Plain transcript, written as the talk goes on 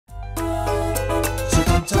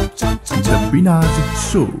The Bina's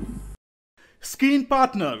Show. Screen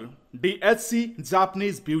partner DHC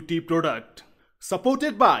Japanese Beauty Product.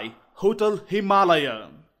 Supported by Hotel Himalaya.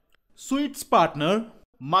 Sweets partner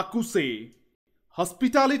Makuse.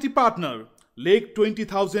 Hospitality partner Lake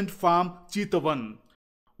 20,000 Farm Chitavan.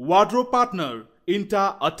 Wardrobe partner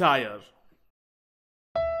Inta Attire.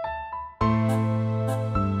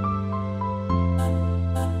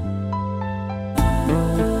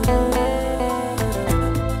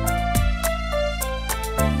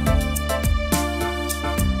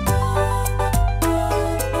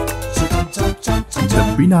 The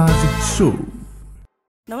Bina's Show.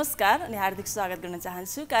 नमस्कार अनि हार्दिक स्वागत गर्न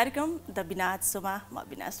चाहन्छु कार्यक्रम the बिनाज शोमा म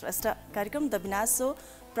बिना श्रेष्ठ। कार्यक्रम द बिनाज शो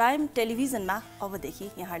प्राइम टेलिभिजनमा अबदेखि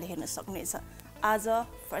यहाँले हेर्न सक्नुहुनेछ। आज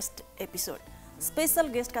फर्स्ट एपिसोड स्पेशल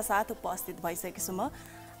गेस्टका साथ उपस्थित भइसकेको छु म।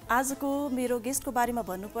 आजको मेरो गेस्टको बारेमा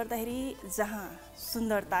भन्नुपर्दाखेरि जहाँ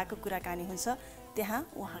सुन्दरताको कुराकानी हुन्छ त्यहाँ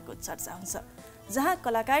उहाँको चर्चा हुन्छ, जहाँ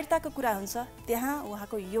कलाकारिताको कुरा हुन्छ त्यहाँ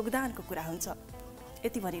उहाँको योगदानको कुरा हुन्छ।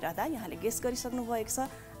 यति भनिरहँदा यहाँले गेस्ट गरिसक्नु भएको छ।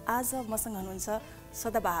 आज मसँग हुनुहुन्छ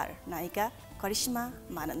सदाबहार नायिका करिश्मा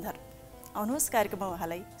मानन्धर। आउनुहोस् कार्यक्रममा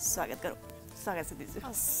उहाँलाई स्वागत गरौँ। स्वागत छ दिदी।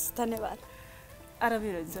 धन्यवाद। आरामै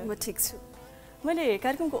हुनुहुन्छ? म ठिक छु। मैले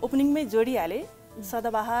कार्यक्रमको ओपनिङमै जोडिहालेँ,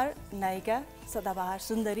 सदाबहार नायिका, सदाबहार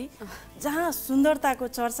सुन्दरी। जहाँ सुन्दरताको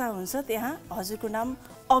चर्चा हुन्छ त्यहाँ हजुरको नाम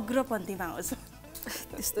अग्रपन्थीमा आउँछ।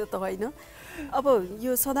 त्यस्तो त होइन। अब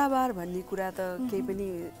यो सदाबहार भन्ने कुरा त केही पनि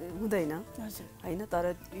हुँदैन होइन,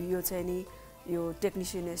 तर यो चाहिँ नि यो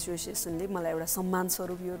टेक्निसियन एसोसिएसनले मलाई एउटा सम्मान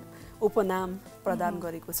स्वरूप यो उपनाम प्रदान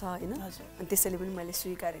गरेको छ होइन, अनि त्यसैले पनि मैले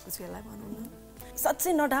स्वीकारेको छु यसलाई भनौँ न।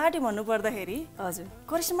 साँच्चै नढाँटी भन्नुपर्दाखेरि हजुर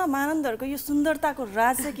करिश्मा मानन्धरको यो सुन्दरताको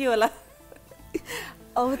राज चाहिँ के होला?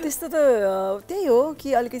 अब त्यस्तो त त्यही हो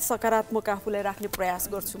कि अलिकति सकारात्मक आफूलाई राख्ने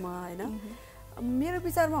प्रयास गर्छु म होइन। मेरो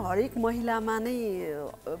विचारमा हरेक महिलामा नै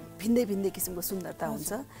भिन्दै भिन्दै किसिमको सुन्दरता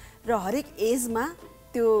हुन्छ र हरेक एजमा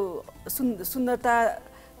त्यो सुन्दरता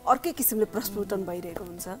अर्कै किसिमले प्रस्फुटन भइरहेको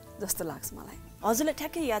हुन्छ जस्तो लाग्छ मलाई। हजुरलाई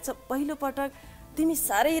ठ्याक्कै याद छ पहिलो पटक तिमी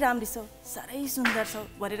साह्रै राम्री छौ, साह्रै सुन्दर छौ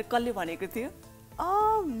भनेर कसले भनेको थियो?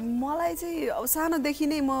 मलाई चाहिँ अब सानोदेखि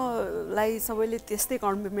नै मलाई सबैले त्यस्तै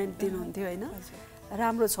कम्प्लिमेन्ट दिनुहुन्थ्यो होइन,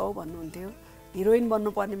 राम्रो छौ भन्नुहुन्थ्यो, हिरोइन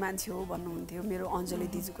बन्नुपर्ने मान्छे हो भन्नुहुन्थ्यो। मेरो अञ्जली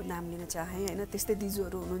दिजुको नाम लिन चाहेँ होइन, त्यस्तै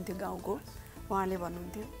दिजुहरू हुनुहुन्थ्यो गाउँको, उहाँले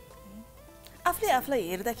भन्नुहुन्थ्यो। आफूले आफूलाई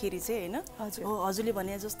हेर्दाखेरि चाहिँ होइन हो हजुरले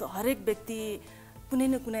भने जस्तो हरेक व्यक्ति कुनै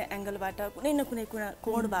न कुनै एङ्गलबाट कुनै न कुनै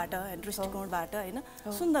कोणबाट दृष्टिकोणबाट होइन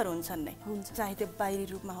सुन्दर हुन्छन् नै, चाहे त्यो बाहिरी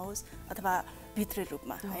रूपमा होस् अथवा भित्री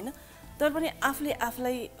रूपमा होइन। तर पनि आफूले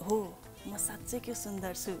आफूलाई हो म साँच्चै के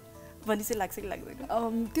सुन्दर छु भन्ने चाहिँ लाग्छ कि लाग्दैन?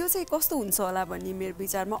 त्यो चाहिँ कस्तो हुन्छ होला भन्ने मेरो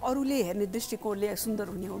विचारमा अरूले हेर्ने दृष्टिकोणले सुन्दर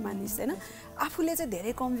हुने हो मानिस होइन। आफूले चाहिँ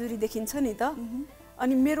धेरै कमजोरी देखिन्छ नि त,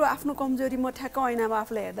 अनि मेरो आफ्नो कमजोरी म ठ्याक्क ऐनामा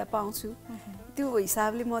आफूलाई हेर्दा पाउँछु, त्यो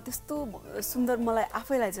हिसाबले म त्यस्तो सुन्दर मलाई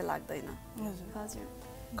आफैलाई चाहिँ लाग्दैन। हजुर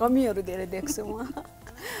कमीहरू धेरै देख्छु म।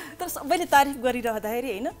 तर सबैले तारिफ गरिरहँदाखेरि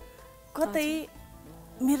होइन कतै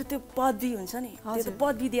मेरो त्यो पदवी हुन्छ नि, त्यो त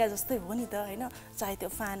पदवी दिए जस्तै हो नि त होइन, चाहे त्यो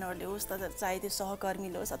फ्यानहरूले होस् चाहे त्यो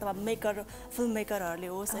सहकर्मीले होस् अथवा फिल्म मेकरहरूले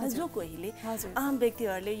होस् होइन, जो कोहीले आम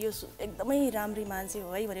व्यक्तिहरूले यो एकदमै राम्री मान्छे हो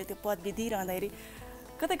है भनेर त्यो पदवी दिइरहँदाखेरि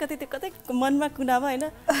कतै कतै त्यो कतै मनमा कुनामा होइन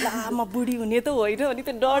ला म बुढी हुने त होइन अनि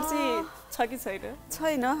त्यो डर चाहिँ छ कि छैन?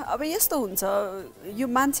 छैन। अब यस्तो हुन्छ यो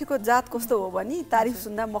मान्छेको जात कस्तो हो भने तारिफ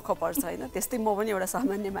सुन्दा मख पर्छ होइन, त्यस्तै म पनि एउटा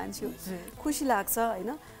सामान्य मान्छे हो, खुसी लाग्छ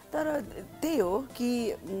होइन। तर त्यही हो कि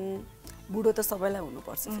बुढो त सबैलाई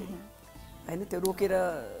हुनुपर्छ फेरि होइन, त्यो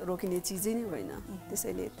रोकिने चिजै नै होइन,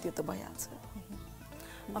 त्यसैले त्यो त भइहाल्छ।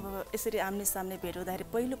 अब यसरी आम्ने सामने भेट हुँदाखेरि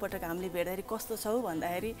पहिलोपटक हामीले भेट्दाखेरि कस्तो छौ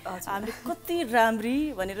भन्दाखेरि हामीले कति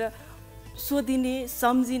राम्री भनेर सोधिने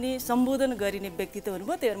सम्झिने सम्बोधन गरिने व्यक्तित्व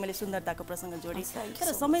हुनुभयो, त्यही भएर मैले सुन्दरताको प्रसङ्ग जोडेँ।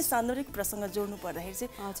 तर समय सान्दर्भिक प्रसङ्ग जोड्नु पर्दाखेरि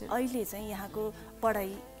चाहिँ अहिले चाहिँ यहाँको पढाइ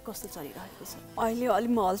कस्तो चलिरहेको छ? अहिले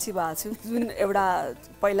अलिक म अल्छी भएको छु। जुन एउटा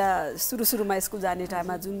पहिला सुरुमा स्कुल जाने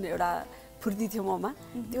टाइममा जुन एउटा फुर्ती थियो ममा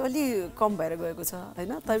त्यो अलि कम भएर गएको छ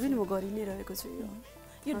होइन, तैपनि म गरि नै रहेको छु।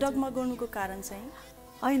 यो डगमगाउनुको कारण चाहिँ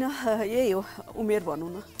होइन, यही हो उमेर भनौँ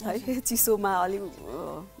न है, चिसोमा अलिक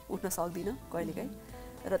उठ्न सक्दिनँ कहिलेकाहीँ,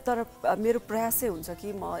 तर मेरो प्रयास चाहिँ हुन्छ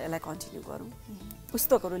कि म यसलाई कन्टिन्यू गरौँ,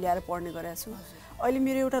 पुस्तकहरू ल्याएर पढ्ने गरेको छु। अहिले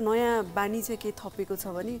मेरो एउटा नयाँ बानी चाहिँ के थपेको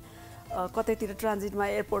छ भने कतैतिर ट्रान्जिटमा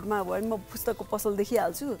एयरपोर्टमा भयो भने म पुस्तकको पसल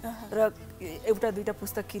देखिहाल्छु र एउटा दुईटा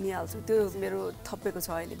पुस्तक किनिहाल्छु, त्यो मेरो थपेको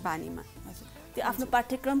छ अहिले बानीमा। त्यो आफ्नो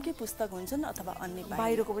पाठ्यक्रमकै पुस्तक हुन्छन् अथवा अन्य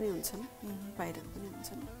बाहिरको पनि हुन्छन्, बाहिरको पनि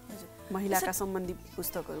हुन्छन्। महिलाका सम्बन्धी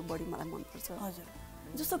पुस्तकहरू बढी मलाई मनपर्छ। हजुर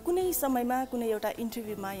जस्तो कुनै समयमा कुनै एउटा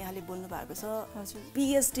इन्टरभ्यूमा यहाँले बोल्नु भएको छ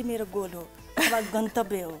PhD मेरो गोल हो अथवा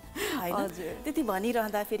गन्तव्य हो हैन त्यति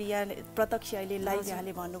भनिरहँदा फेरि यहाँ प्रत्यक्ष अहिले लाइभ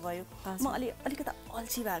यहाँले भन्नुभयो म अलिकता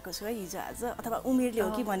अल्छी भएको छु है हिजो आज अथवा उमेरले हो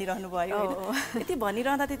कि भनिरहनु भयो हैन त्यति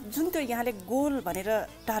भनिरहँदा जुन त्यो यहाँले गोल भनेर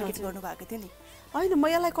टार्गेट गर्नु भएको थियो नि हैन म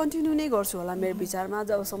यसलाई कन्टिन्यू नै गर्छु होला मेरो विचारमा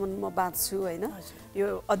जबसम्म म बाँच्छु हैन यो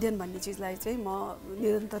अध्ययन भन्ने चीजलाई चाहिँ म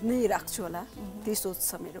निरन्तर नै राख्छु होला त्यही सोच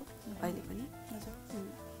छ मेरो अहिले पनि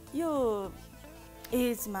यो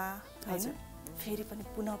एजमा हैन फेरि पनि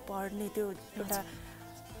पुनः पढ्ने त्यो एउटा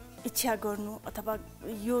इच्छा गर्नु अथवा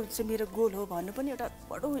यो चाहिँ मेरो गोल हो भन्नु पनि एउटा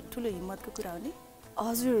बडो ठुलो हिम्मतको कुरा हो नि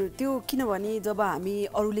हजुर त्यो किनभने जब हामी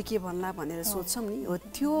अरूले के भन्ला भनेर सोच्छौं नि हो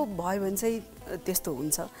त्यो भयो भने चाहिँ त्यस्तो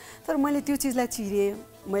हुन्छ तर मैले त्यो चीजलाई चिरे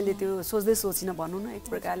मैले त्यो सोच्दै सोचिन भन्नु न एक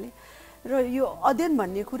प्रकारले र यो अध्ययन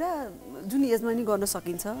भन्ने कुरा जुन एजमा नि गर्न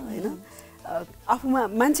सकिन्छ हैन आफुमा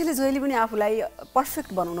मान्छेले जहिले पनि आफुलाई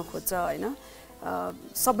पर्फेक्ट बनाउन खोज्छ हैन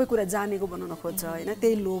सबै कुरा जानेको बनाउन खोज्छ हैन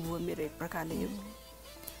त्यही लोभ हो मेरो एक प्रकारले यो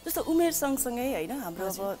जस्तो उमेर सँगसँगै हैन हाम्रो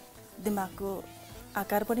अब दिमागको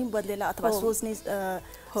आकार पनि बदलेला अथवा सोच्ने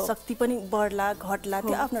शक्ति पनि बढ्ला घट्ला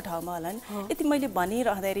त्यो आफ्नो ठाउँमा होला नि यति मैले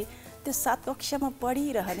भनिरहँदाखेरि त्यो 7 कक्षामा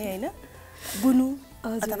पढिरहने हैन बुनु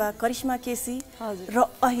अथवा करिश्मा केसी र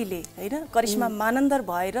अहिले हैन करिश्मा मानन्दर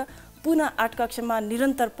भएर पुनः 8 कक्षामा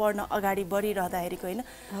निरन्तर पढ्न अगाडि बढिरहँदाखेरिको हैन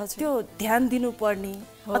त्यो ध्यान दिनुपर्ने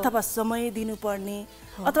अथवा समय दिनुपर्ने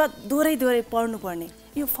अथवा दोहोरै दोहोरै पढ्नुपर्ने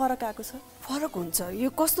यो फरक आएको छ फरक हुन्छ यो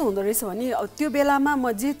कस्तो हुँदो रहेछ भने त्यो बेलामा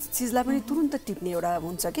म जे चीजलाई पनि तुरुन्त टिप्ने एउटा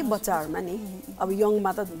हुन्छ के बच्चाहरुमा नि अब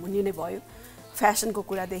यङमा त हुने नै भयो फ्यासनको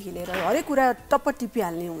कुरादेखि लिएर हरेक कुरा टप्प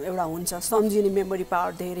टिपिहाल्ने एउटा हुन्छ सम्झिने मेमोरी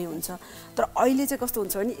पावर धेरै हुन्छ तर अहिले चाहिँ कस्तो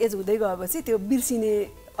हुन्छ भने एज हुँदै गएपछि त्यो बिर्सिने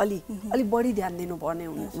अलि बढी ध्यान दिनुपर्ने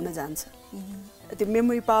हुन जान्छ त्यो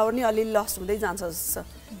मेमोरी पावर नि अलि लस्ट हुँदै जान्छ जस्तो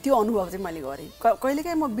त्यो अनुभव चाहिँ मैले गरे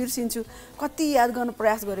कहिलेकाहीँ म बिर्सिन्छु कति याद गर्न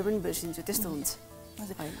प्रयास गरे पनि बिर्सिन्छु त्यस्तो हुन्छ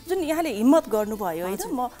जुन यहाँले हिम्मत गर्नुभयो हैन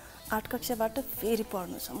म 8 कक्षाबाट फेरि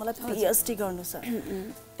पढ्नु छ मलाई पीएचडी गर्नु छ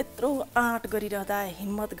यत्रो आँट गरिरहँदा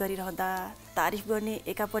हिम्मत गरिरहँदा तारिफ गर्ने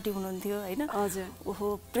एकापट्टि हुनुहुन्थ्यो हैन ओहो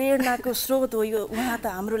प्रेरणाको स्रोत हो यो उहाँ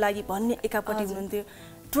त हाम्रो लागि भन्ने एकापट्टि हुनुहुन्थ्यो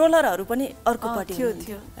ट्रोलरहरू पनि अर्कोपट्टि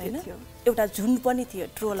हुनुहुन्थ्यो हैन एउटा झुन्ड पनि थियो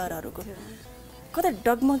ट्रोलरहरूको कतै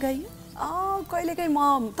डगमगाइयो कहिलेकाहीँ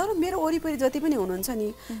म तर मेरो वरिपरि जति पनि हुनुहुन्छ नि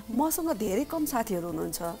मसँग धेरै कम साथीहरू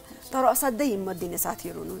हुनुहुन्छ तर असाध्यै हिम्मत दिने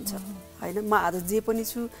साथीहरू हुनुहुन्छ हैन म आज जे पनि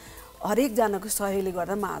छु हरेक जनाको सहयोगले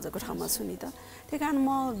गर्दा म आजको ठाउँमा छु नि त त्यहीकारण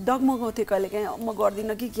म डगमगाउँथे कहिलेकाहीँ म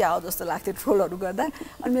गर्दिन कि क्या हो जस्तो लाग्थ्यो ट्रोलहरू गर्दा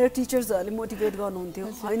अनि मेरो टिचर्सहरूले मोटिभेट गर्नुहुन्थ्यो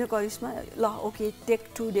हैन करिश्मा ल ओके टेक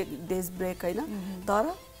 2 डेज ब्रेक हैन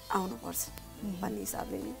तर आउनुपर्छ भन्ने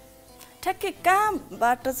हिसाबले नि ठ्याक्कै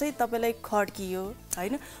कहाँबाट चाहिँ तपाईलाई खड्कियो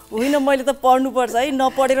हैन होइन मैले त पढ्नुपर्छ है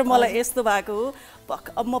नपढेर मलाई यस्तो भएको हो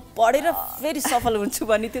अब म पढेर फेरि सफल हुन्छु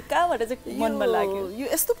भन्ने त्यो कहाँबाट चाहिँ मनमा लाग्यो यो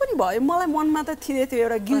यस्तो पनि भयो मलाई मनमा त थिए थियो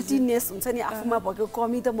एउटा गिल्टीनेस हुन्छ नि आफूमा भएको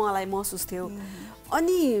कमी त मलाई महसुस थियो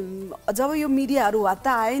अनि जब यो मिडियाहरू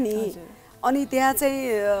हत्ता आए नि अनि त्यहाँ चाहिँ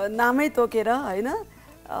नामै तोकेर हैन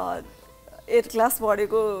 8 क्लास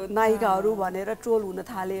पढेको नायिकाहरू भनेर ट्रोल हुन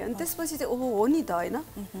थाले अनि त्यसपछि चाहिँ ओहो हो नि त हैन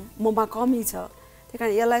ममा कमी छ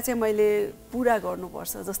त्यहीकारण यसलाई चाहिँ मैले पूरा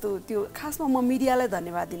गर्नुपर्छ जस्तो त्यो खासमा म मिडियालाई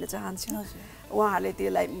धन्यवाद दिन चाहन्छु उहाँहरूले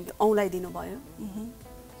त्यसलाई औँलाइदिनु भयो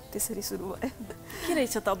त्यसरी सुरु भयो के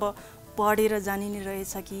रहेछ त अब पढेर जानिने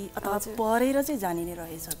रहेछ कि अथवा पढेर चाहिँ जानिने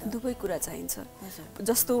रहेछ त दुवै कुरा चाहिन्छ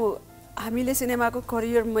जस्तो हामीले सिनेमाको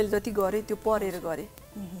करियर मैले जति गरेँ त्यो पढेर गरेँ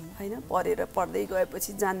हैन पढेर पढ्दै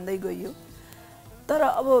गएपछि जान्दै गइयो तर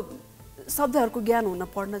अब शब्दहरूको ज्ञान हुन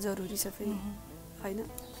पढ्न जरुरी छ फेरि हैन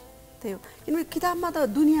त्यही हो किनकि किताबमा त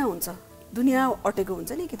दुनिया हुन्छ दुनिया अटेको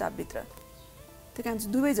हुन्छ नि किताबभित्र त्यही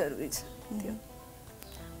कारण दुवै जरुरी छ त्यो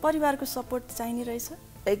परिवारको सपोर्ट चाहिने रहेछ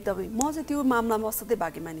एकदमै म चाहिँ त्यो मामलामा असाध्यै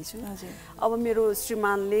भाग्यमानी छु अब मेरो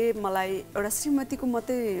श्रीमानले मलाई एउटा श्रीमतीको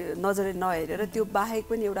मात्रै नजरले नहेरेर त्यो बाहेक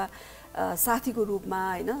पनि एउटा साथीको रूपमा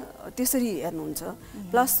हैन त्यसरी हेर्नुहुन्छ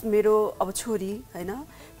प्लस मेरो अब छोरी हैन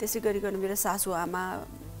त्यसै गरिकन मेरो सासु आमा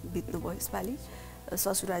बित्नु भयो यसपालि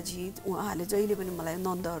ससुराजी उहाँहरूले जहिले पनि मलाई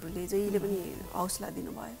नन्दहरूले जहिले पनि हौसला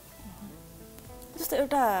दिनुभयो जस्तो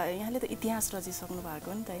एउटा यहाँले त इतिहास रचिसक्नु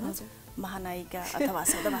भएको नि त हैन महानायिका अथवा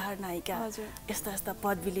सदाबहार नायिका यस्ता यस्ता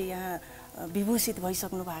पदवीले यहाँ विभूषित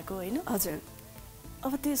भइसक्नु भएको हैन हजुर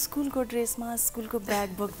अब त्यो स्कुलको ड्रेसमा स्कुलको ब्याग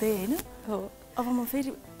बोक्दै हैन हो अब म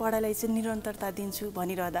फेरि पढाइलाई चाहिँ निरन्तरता दिन्छु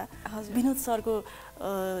भनिरहँदा विनोद सरको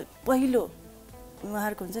पहिलो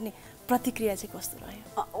उहाँहरूको हुन्छ नि प्रतिक्रिया चाहिँ कस्तो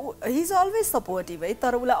रह्यो हि इज अलवेज सपोर्टिभ है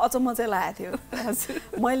तर उसलाई अचम्म चाहिँ लागेको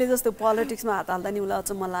थियो मैले जस्तो पोलिटिक्समा हात हाल्दा नि उसलाई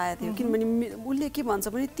अचम्म लागेको थियो किनभने उसले के भन्छ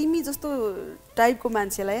भने तिमी जस्तो टाइपको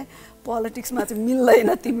मान्छेलाई पोलिटिक्समा चाहिँ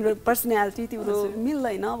मिल्दैन तिम्रो पर्सनालिटी तिम्रो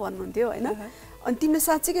मिल्दैन भन्नुहुन्थ्यो हैन अनि तिमीले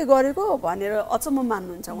साँच्चीकै गरेको भनेर अचम्म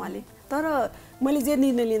मान्नुहुन्छ उहाँले तर मैले जे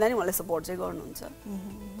निर्णय लिँदा नि उहाँले सपोर्ट चाहिँ गर्नुहुन्छ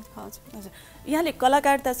हजुर हजुर यहाँले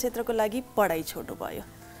कलाकारिता क्षेत्रको लागि पढाइ छोड्नु भयो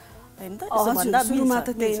हैन त यसो भन्दा सुरुमा त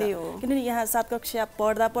त्यही नै हो किनभने यहाँ 7 कक्षा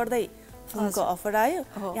पढ्दै फिल्मको अफर आयो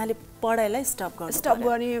यहाँले पढाइलाई स्टप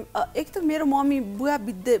गर्ने एक त मेरो मम्मी बुवा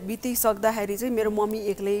बितिसक्दाखेरि चाहिँ मेरो मम्मी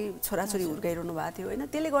एक्लै छोराछोरी हुर्काइरहनु भएको थियो होइन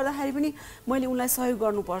त्यसले गर्दाखेरि पनि मैले उनलाई सहयोग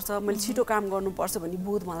गर्नुपर्छ मैले छिटो काम गर्नुपर्छ भन्ने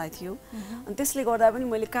बोध मलाई थियो अनि त्यसले गर्दा पनि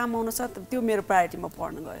मैले काम आउनसाथ त्यो मेरो प्रायोरिटीमा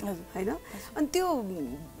पढ्न गयो होइन अनि त्यो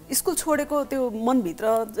स्कुल छोडेको त्यो मनभित्र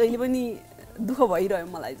जहिले पनि दुःख भइरह्यो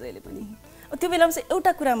मलाई जहिले पनि त्यो बेलामा चाहिँ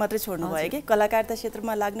एउटा कुरा मात्रै छोड्नु भयो कि कलाकारिता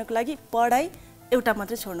क्षेत्रमा लाग्नको लागि पढाइ एउटा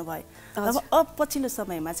मात्रै छोड्नु भयो अब पछिल्लो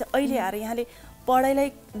समयमा चाहिँ अहिले आएर यहाँले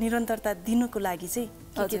पढाइलाई निरन्तरता दिनुको लागि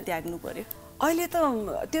चाहिँ के त्याग्नु पर्यो अहिले त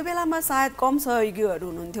त्यो बेलामा सायद कम सहयोगीहरू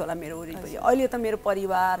हुनुहुन्थ्यो होला मेरो वरिपरि अहिले त मेरो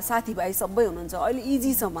परिवार साथीभाइ सबै हुनुहुन्छ अहिले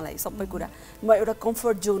इजी छ मलाई सबै कुरा म एउटा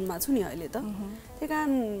कम्फर्ट जोनमा छु नि अहिले त त्यही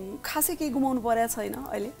कारण खासै केही गुमाउनु परेको छैन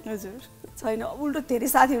अहिले हजुर छैन उल्टो धेरै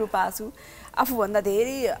साथीहरू पाएको छु आफूभन्दा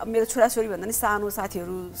धेरै मेरो छोराछोरी भन्दा नि सानो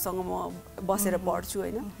साथीहरूसँग म बसेर पढ्छु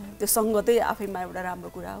होइन त्यो सङ्गतै आफैमा एउटा राम्रो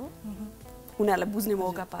कुरा हो उनीहरूलाई बुझ्ने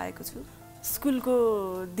मौका पाएको छु स्कुलको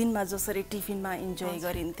दिनमा जसरी टिफिनमा इन्जोय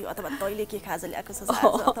गरिन्थ्यो अथवा तैले के खाजा ल्याएको छ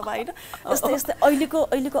अथवा होइन यस्तै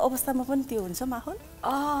अहिलेको अवस्थामा पनि त्यो हुन्छ माहौल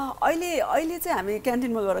अहिले चाहिँ हामी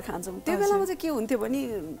क्यान्टिनमा गएर खान्छौँ त्यो बेलामा चाहिँ के हुन्थ्यो भने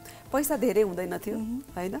पैसा धेरै हुँदैन थियो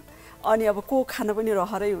होइन अनि अब को खान पनि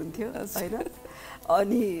रहरै हुन्थ्यो होइन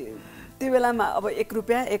अनि त्यो बेलामा अब 1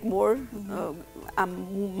 रुपैयाँ 1 मोर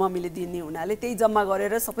मम्मीले दिने हुनाले त्यही जम्मा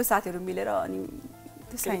गरेर सबै साथीहरू मिलेर अनि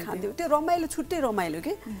त्यसरी खान्थ्यौँ त्यो रमाइलो छुट्टै रमाइलो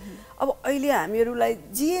के अब अहिले हामीहरूलाई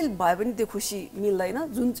जे भए पनि त्यो खुसी मिल्दैन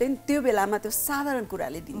जुन चाहिँ त्यो बेलामा त्यो साधारण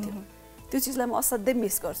कुराले दिन्थ्यो त्यो चिजलाई म असाध्यै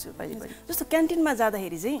मिस गर्छु कहिले पनि जस्तो क्यान्टिनमा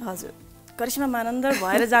जाँदाखेरि चाहिँ हजुर करिश्मा मानन्दर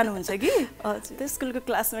भएर जानुहुन्छ कि हजुर त्यो स्कुलको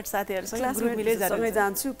क्लासमेट साथीहरुसँग ग्रुप मिलेर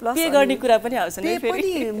जान्छु प्लस पे गर्ने कुरा पनि आउँछ नि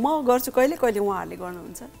फेरि म गर्छु कहिले उहाँहरूले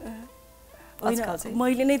गर्नुहुन्छ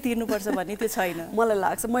मैले नै तिर्नुपर्छ भन्ने त्यो छैन मलाई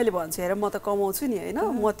लाग्छ मैले भन्छु हेर म त कमाउँछु नि हैन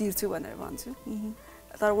म तिर्छु भनेर भन्छु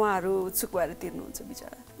तर उहाँहरू उत्सुक भएर तिर्नुहुन्छ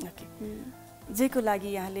बिचारा ओके जेको लागि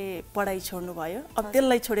यहाँले पढाइ छोड्नु भयो अब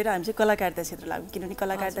त्यसलाई छोडेर हामी चाहिँ कलाकारिता क्षेत्र लाग्यौँ किनभने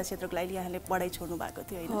कलाकारिता क्षेत्रको लागि यहाँले पढाइ छोड्नु भएको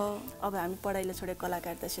थियो हैन अब हामी पढाइलाई छोडेर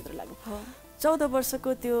कलाकारिता क्षेत्र लाग्यौँ 14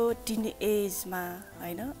 वर्षको त्यो टिन एजमा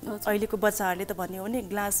हैन अहिलेको बच्चाहरूले त भन्ने हो नि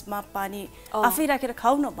ग्लासमा पानी आफै राखेर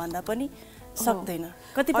खाऊ न भन्दा पनि सक्दैन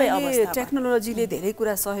कतिपय अवस्थामा टेक्नोलोजीले धेरै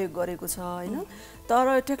कुरा सहयोग गरेको छ हैन तर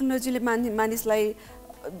टेक्नोलोजीले मानिसलाई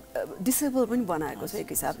डिसेबल पनि बनाएको छ एक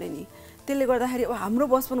हिसाबले नि त्यसले गर्दाखेरि अब हाम्रो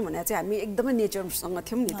बचपन भने चाहिँ हामी एकदमै नेचरसँग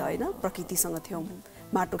थियौँ नि त हैन प्रकृतिसँग थियौँ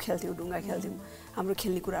माटो खेल्थ्यौँ ढुङ्गा खेल्थ्यौँ हाम्रो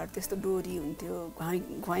खेल्ने कुराहरू त्यस्तो डोरी हुन्थ्यो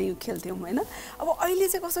घुवाई खेल्थ्यौँ हैन अब अहिले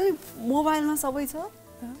चाहिँ कसरी मोबाइलमा सबै छ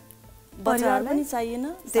परिवार पनि चाहिएन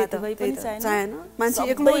साथीभाइ पनि चाहिएन मान्छे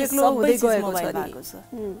एक्लो हुँदै गएको छ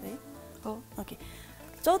है ओके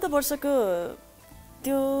 14 वर्षको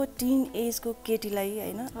त्यो टिन एजको केटीलाई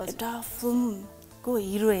हैन एउटा फिल्मको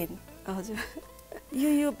हिरोइन हजुर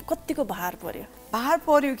यो कतिको भार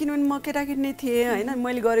पर्यो किनभने म केटाकेटी नै थिएँ हैन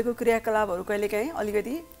मैले गरेको क्रियाकलापहरू कहिलेकाहीँ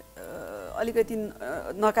अलिकति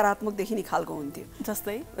नकारात्मक देखिने खालको हुन्थ्यो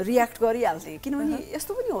जस्तै रियाक्ट गरिहाल्थेँ किनभने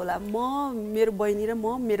यस्तो पनि होला म मेरो बहिनी र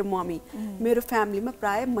मेरो मम्मी मेरो फ्यामिलीमा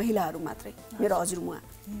प्राय महिलाहरू मात्रै मेरो हजुरमुवा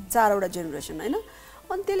 4वटा जेनेरेसन हैन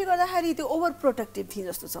अनि त्यसले गर्दाखेरि त्यो ओभर प्रोटेक्टिभ थिएँ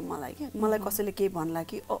जस्तो छ मलाई के मलाई कसैले केही भन्ला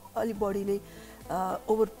कि अलि बढी नै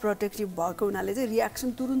ओभर प्रोटेक्टिभ भएको हुनाले चाहिँ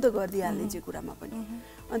रियाक्सन तुरुन्त गरिदिइहाल्ने चाहिँ कुरामा पनि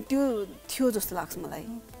अनि त्यो थियो जस्तो लाग्छ मलाई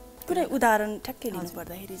कुनै उदाहरण ठ्याक्कै लिनु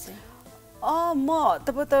पर्दाखेरि चाहिँ म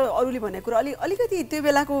तपाईँ त अरूले भनेको कुरा अलिकति त्यो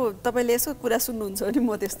बेलाको तपाईँले यसो कुरा सुन्नुहुन्छ भने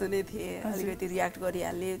म त्यस्तो नै थिएँ अलिकति रियाक्ट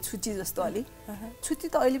गरिहाल्ने छुच्ची जस्तो अलि छुच्ची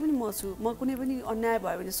त अहिले पनि म छु म कुनै पनि अन्याय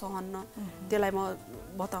भयो भने सहन्न त्यसलाई म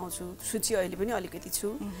बताउँछु छुच्ची अहिले पनि अलिकति छु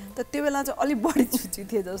त त्यो बेला चाहिँ अलिक बढी छुच्ची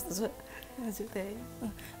थिए जस्तो छ हजुर त्यही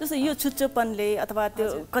जस्तो यो छुच्चोपनले अथवा त्यो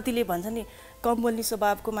कतिले भन्छ नि कम बोल्ने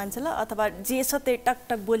स्वभावको मान्छेलाई अथवा जे छ त्यही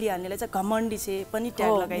टकटक बोलिहाल्नेलाई चाहिँ घमण्डी छे पनि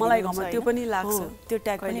ट्याग लगाइदिन्छ मलाई घमण्ड त्यो पनि लाग्छ त्यो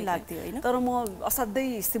ट्याग पनि लाग्थ्यो हैन तर म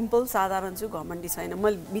असाध्यै सिम्पल साधारण छु घमण्डी छैन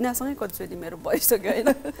मैले बिनासँगै कतिचोटि मेरो भइसक्यो हैन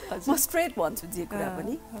म स्ट्रेट भन्छु जे कुरा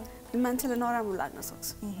पनि मान्छेलाई नराम्रो लाग्न सक्छ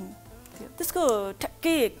त्यसको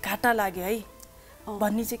ठ्याक्कै घाटा लाग्यो है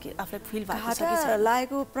भन्ने चाहिँ के आफूलाई फिल भएको छ कि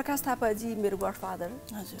लागेको प्रकाश थापाजी मेरो गडफादर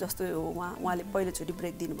जस्तो हो उहाँले पहिलोचोटि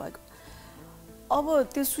ब्रेक दिनुभएको अब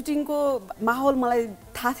त्यो सुटिङको माहौल मलाई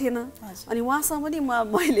थाहा थिएन अनि उहाँसँग पनि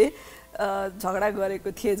मैले झगडा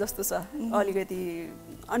गरेको थिएँ जस्तो छ अलिकति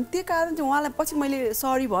अनि त्यो कारण चाहिँ उहाँलाई पछि मैले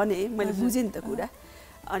सरी भने मैले बुझेँ नि त कुरा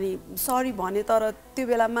अनि सरी भने तर त्यो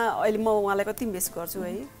बेलामा अहिले म उहाँलाई कति मिस गर्छु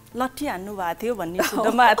है लट्ठी हान्नु भएको थियो भन्ने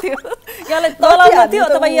सुन्नमा थियो यहाँलाई तलाउनु थियो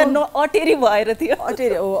अथवा यहाँ अटेरी भएर थियो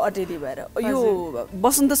अटेरी भएर यो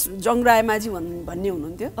वसन्त जङ्गरायमाझी भन्ने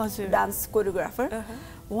हुनुहुन्थ्यो डान्स कोरियोग्राफर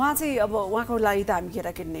उहाँ चाहिँ अब उहाँको लागि त हामी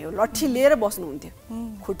केटाकेटी नै हो लट्ठी लिएर बस्नुहुन्थ्यो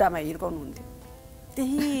खुट्टामा हिर्काउनुहुन्थ्यो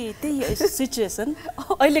त्यही सिचुएसन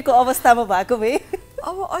अहिलेको अवस्थामा भएको भए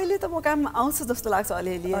अब अहिले त म काम आउँछ जस्तो लाग्छ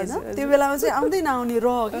अलिअलि होइन त्यो बेलामा चाहिँ आउँदै नआउने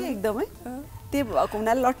रह्यो कि एकदमै त्यही भएको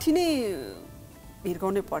हुनाले लट्ठी नै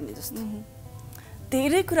हिर्काउनै पर्ने जस्तो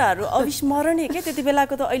धेरै कुराहरू अविस्मरणीय के त्यति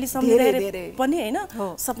बेलाको त अहिले सम्झिँदै पनि हैन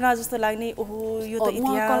सपना जस्तो लाग्ने ओहो यो त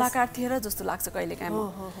इतिहास कलाकार थिए र जस्तो लाग्छ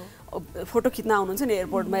कहिलेकाहीँ फोटो खिच्न आउनुहुन्छ नि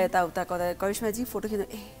एयरपोर्टमा यताउता कता करिश्माजी फोटो खिच्न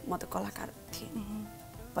म त कलाकार थिएँ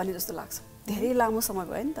भन्ने जस्तो लाग्छ धेरै लामो समय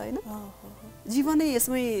भयो नि त हैन जीवनै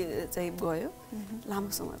यसमै चाहिँ गयो लामो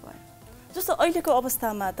समय भयो जस्तो अहिलेको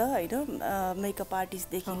अवस्थामा त हैन मेकअप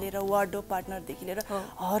आर्टिस्टदेखि लिएर वार्डरोब पार्टनरदेखि लिएर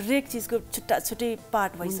हरेक चिजको छुट्टा छुट्टै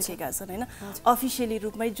पार्ट भइसकेका छन् हैन अफिसियली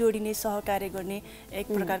रूपमै जोडिने सहकार्य गर्ने एक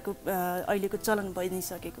प्रकारको अहिलेको चलन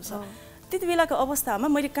भइसकेको छ त्यति बेलाको अवस्थामा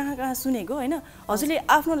मैले कहाँ सुनेको हैन हजुरले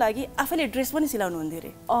आफ्नो लागि आफैले ड्रेस पनि सिलाउनु हुन्थ्यो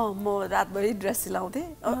रे म रातभरि ड्रेस सिलाउँथे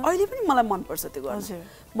अहिले पनि मलाई मन पर्छ त्यो गर्न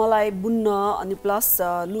मलाई बुन्न अनि प्लस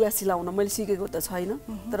लुगा सिलाउन मैले सिकेको त छैन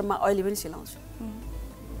तर म अहिले पनि सिलाउँछु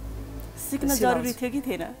सिक्न जरुरी थियो कि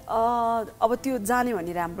थिएन अब त्यो जाने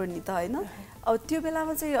भने राम्रो नि त हैन अब त्यो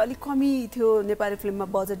बेलामा चाहिँ अलिक कमी थियो नेपाली फिल्ममा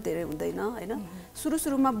बजेट धेरै हुँदैन हैन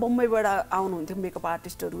सुरुमा बम्बईबाट आउनुहुन्थ्यो मेकअप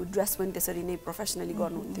आर्टिस्टहरू ड्रेस पनि त्यसरी नै प्रोफेसनली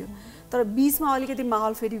गर्नुहुन्थ्यो तर बीचमा अलिकति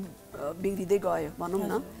माहौल फेरि बिग्रिँदै गयो भनौँ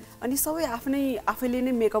न अनि सबै आफैले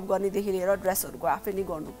नै मेकअप गर्नेदेखि लिएर ड्रेसहरूको आफै नै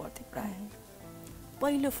गर्नु पर्थ्यो प्राय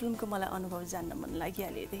पहिलो फिल्मको मलाई अनुभव जान्न मन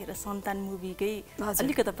लागिहाल्यो त्यतिखेर सन्तान मुभीकै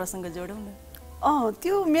अलिकति प्रसङ्ग जोडौँ न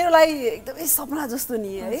त्यो मेरो लागि एकदमै सपना जस्तो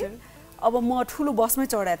नि है अब म ठुलो बसमै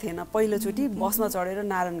चढाएको थिएन पहिलोचोटि बसमा चढेर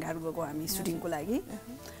नारायणघाट गएको हामी सुटिङको लागि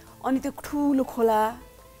अनि त्यो ठुलो खोला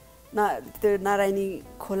त्यो नारायणी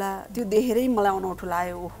खोला त्यो देखेरै मलाई अनौठो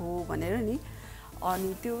लाग्यो ओहो भनेर नि अनि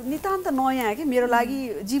त्यो नितान्त नयाँ के मेरो लागि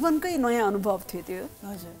जीवनकै नयाँ अनुभव थियो त्यो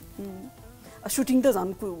हजुर सुटिङ त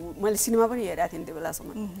झन् मैले सिनेमा पनि हेरेको थिएँ त्यो बेलासम्म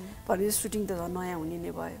भने सुटिङ त झन् नयाँ हुने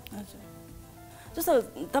नै भयो हजुर जस्तो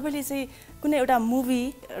तपाईले चाहिँ कुनै एउटा मुभी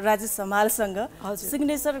राजेश हमालसँग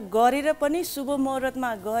सिग्नेचर गरेर पनि शुभ मुहूर्तमा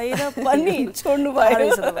गएर पनि छोड्नु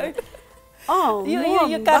भयो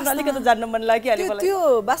यो कारण अलिकति जान्न मन लागिहाल्यो मलाई त्यो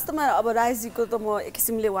वास्तवमा अब राजेशजीको त म एक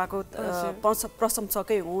किसिमले उहाँको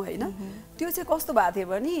प्रशंसकै हुँ हैन त्यो चाहिँ कस्तो भएको थियो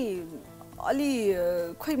भने अलि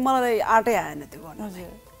खोइ मलाई आँटै आएन त्यो गर्न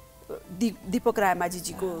दीपक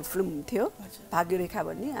रायमाझीजीको फिल्म थियो भाग्यरेखा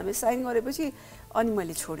भन्ने हामी साइन गरेपछि अनि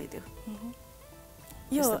मैले छोडेँ त्यो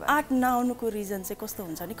यो आर्ट नआउनुको रिजन चाहिँ कस्तो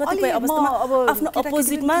हुन्छ नि कतिपय अवस्थामा आफ्नो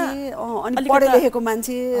अपोजिटमा अनि पढे लेखेको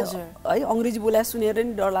मान्छे है अंग्रेजी बोला सुनेर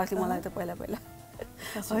नि डर लाग्थ्यो मलाई त पहिला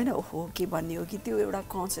हैन ओहो के भन्ने हो कि त्यो एउटा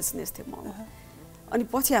कन्सियसनेस थियो ममा अनि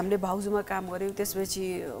पछि हामीले भाउजूमा काम गर्यौं त्यसपछि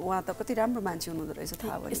उहाँ त कति राम्रो मान्छे हुनुहुँदो रहेछ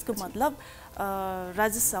थाहा भयो यसको मतलब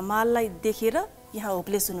राजेश हमाललाई देखेर यहाँ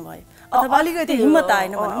होपलेस हुनु भयो अथवा अलिकति हिम्मत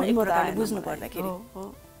आएन भन्नु एक प्रकारले बुझ्नु पर्दाखेरि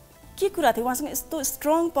के कुरा थियो उहाँसँग यस्तो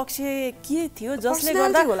स्ट्रङ पक्ष के थियो जसले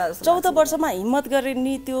गर्दा 14 वर्षमा हिम्मत गरेर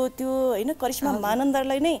नि त्यो हैन करिश्मा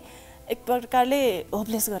मानन्दरलाई नै एक प्रकारले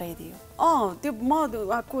होपलेस गराइदियो त्यो म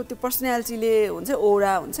उहाँको त्यो पर्सनालिटीले हुन्छ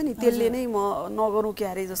औरा हुन्छ नि त्यसले नै म नगरौँ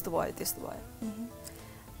क्यारे जस्तो भयो त्यस्तो भयो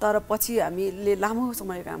तर पछि हामीले लामो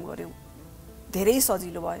समय काम गर्यौं धेरै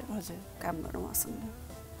सजिलो भयो हजुर काम गर्न उहाँसँग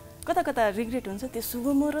कता रिग्रेट हुन्छ त्यो शुभ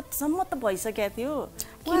मुहूर्तसम्म त भइसकेको थियो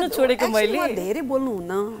किन छोडेको मैले धेरै बोल्नु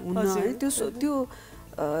हुन्न त्यो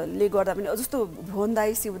ले गर्दा पनि जस्तो भुवन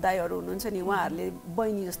दाई शिव दाईहरू हुनुहुन्छ नि उहाँहरूले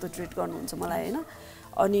बहिनी जस्तो ट्रिट गर्नुहुन्छ मलाई हैन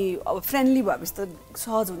अनि अब फ्रेन्डली भएपछि त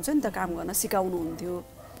सहज हुन्छ नि त काम गर्न सिकाउनु हुन्थ्यो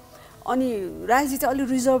अनि राजजी चाहिँ अलि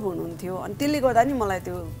रिजर्भ हुनुहुन्थ्यो अनि त्यसले गर्दा नि मलाई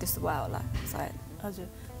त्यो त्यस्तो भयो होला सायद हजुर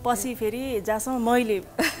पछि फेरि जहाँसम्म मैले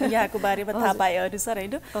यहाँको बारेमा थाहा पाए अनुसार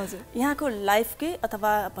हैन यहाँको लाइफकै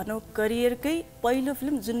अथवा भनौँ करियरकै पहिलो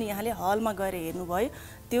फिल्म जुन यहाँले हलमा गएर हेर्नुभयो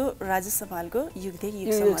त्यो राजेश हमालको युगदेखि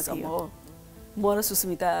युगसम्म हो म र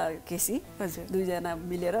सुस्मिता केसी हजुर दुईजना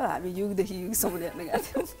मिलेर हामी युगदेखि युगसम्म हेर्न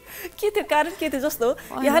गएको थियौँ के त्यो कारण के थियो जस्तो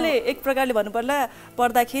यहाँले एक प्रकारले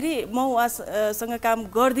पर्दाखेरि म उहाँसँग काम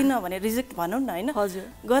गर्दिनँ भने रिजेक्ट भनौँ न हैन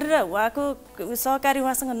हजुर गरेर उहाँको सहकारी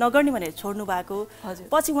उहाँसँग नगर्ने भनेर छोड्नु भएको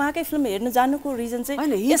पछि उहाँकै फिल्म हेर्न जानुको रिजन चाहिँ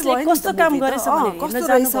यसले कस्तो काम गरेछ भनेर हेर्न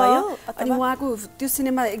जानुभयो अनि उहाँको त्यो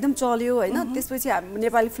सिनेमा एकदम चल्यो हैन त्यसपछि हामी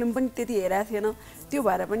नेपाली फिल्म पनि त्यति हेरेको थिएन त्यो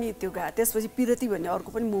भएर पनि त्यो त्यसपछि पिरती भन्ने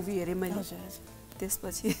अर्को पनि मुभी हेरेँ मैले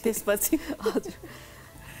त्यसपछि हजुर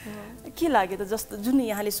के लाग्यो त जस्तो जुन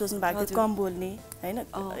यहाँले सोच्नु भएको थियो कम बोल्ने हैन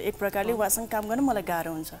एक प्रकारले उहाँसँग काम गर्न मलाई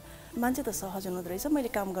गाह्रो हुन्छ मान्छे त सहज हुनुहुँदो रहेछ, मैले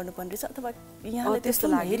काम गर्नुपर्ने रहेछ, अथवा यहाँले त्यस्तो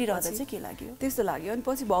हेरिरहँदा चाहिँ के लाग्यो? त्यस्तो लाग्यो। अनि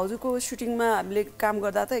पछि भाउजूको सुटिङमा हामीले काम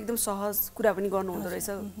गर्दा त एकदम सहज कुरा पनि गर्नुहुँदो रहेछ,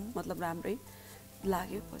 मतलब राम्रै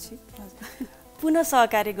लाग्यो। पछि पुनः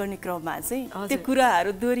सहकार्य गर्ने क्रममा चाहिँ त्यो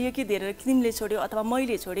कुराहरू दोहोरियो कि धेरै तिमीले छोड्यौ अथवा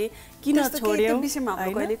मैले छोडेँ, किन छोड्यौ, त्यो विषयमा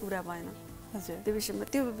हाम्रो कहिले कुरा भएन। हजुर, त्यो विषयमा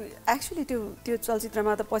त्यो एक्चुअली त्यो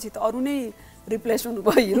चलचित्रमा त पछि त अरू नै रिप्लेस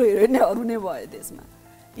हुनुभयो, हिरो हिरोइन अरू नै भयो त्यसमा।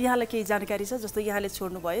 यहाँलाई केही जानकारी छ? जस्तो यहाँले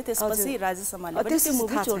छोड्नु भयो, त्यसपछि राजेश शर्माले पनि त्यो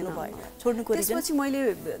मुभी छोड्नु भयो, छोड्नुको रिजन? त्यसपछि मैले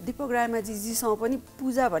दीपक रायमाझीजीसँग पनि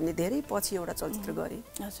पूजा भन्ने धेरै पछि एउटा चलचित्र गरेँ।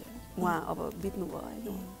 हजुर, उहाँ अब बित्नु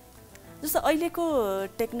भयो। जस्तो अहिलेको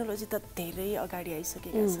टेक्नोलोजी त धेरै अगाडि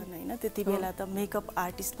आइसकेका छन् होइन, त्यति बेला त मेकअप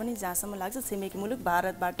आर्टिस्ट पनि जहाँसम्म लाग्छ छिमेकी मुलुक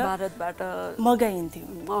भारतबाट मगाइन्थ्यो।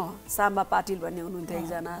 साम्बा पाटिल भन्ने हुनुहुन्थ्यो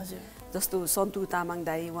एकजना, जस्तो सन्तु तामाङ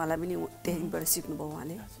दाई, उहाँलाई पनि त्यहीँबाट सिक्नुभयो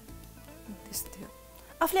उहाँले। त्यस्तो थियो।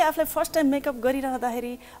 आफूले फर्स्ट टाइम मेकअप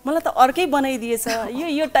गरिरहँदाखेरि मलाई त अर्कै बनाइदिएछ,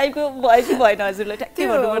 यो टाइपको भयो कि भएन हजुरलाई? ठ्याक्कै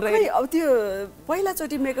भन्नुपर्दैन। अब त्यो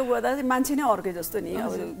पहिलाचोटि मेकअप गर्दा चाहिँ मान्छे नै अर्कै जस्तो नि।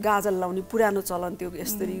 अब गाजल लाउने पुरानो चलन थियो,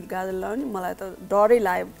 यसरी गाजल लाउने, मलाई त डरै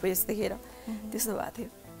लाग्यो फेस देखेर, त्यस्तो भएको थियो।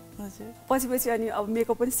 पछि अनि अब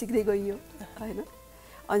मेकअप पनि सिक्दै गइयो होइन।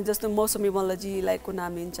 अनि जस्तो मौसमी मल्लजीलाई को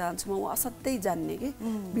नाम लिन चाहन्छु म, उहाँ असाध्यै जान्ने कि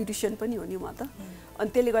ब्युटिसियन पनि हो नि उहाँ त। अनि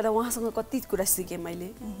त्यसले गर्दा उहाँसँग कति कुरा सिकेँ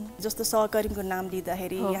मैले। जस्तो सहकर्मीको नाम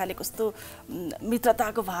लिँदाखेरि यहाँले कस्तो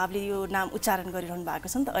मित्रताको भावले यो नाम उच्चारण गरिरहनु भएको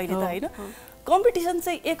छ नि त अहिले त होइन। कम्पिटिसन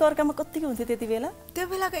चाहिँ एकअर्कामा कतिको हुन्थ्यो त्यति बेला? त्यो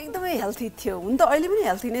बेलाको एकदमै हेल्थी थियो। हुन त अहिले पनि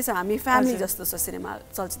हेल्थी नै छ, हामी फ्यामिली जस्तो छ सिनेमा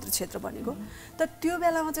चलचित्र क्षेत्र भनेको। तर त्यो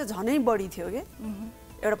बेलामा चाहिँ झनै बढी थियो कि,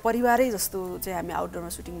 एउटा परिवारै जस्तो चाहिँ हामी आउटडोरमा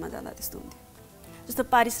सुटिङमा जाँदा त्यस्तो हुन्थ्यो। जस्तो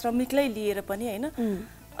पारिश्रमिकलाई लिएर पनि होइन,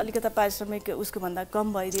 अलिकता पारिश्रमिक उसको भन्दा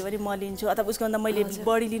कम भइदियो भने म लिन्छु, अथवा उसको भन्दा मैले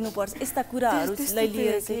बढी लिनुपर्छ, यस्ता कुराहरूलाई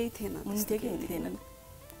लिएर केही थिएन। हुन्थ्यो कि हुन्थेनन्?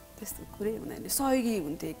 त्यस्तो कुरै हुँदैन, सहयोगी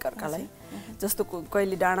हुन्थ्यो एकअर्कालाई। जस्तो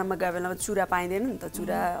कहिले डाँडामा गए बेलामा चुरा पाइँदैन नि त,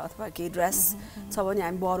 चुरा अथवा केही ड्रेस छ भने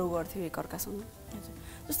हामी बरो गर्थ्यौँ एकअर्कासँग।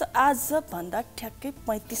 जस्तो आजभन्दा ठ्याक्कै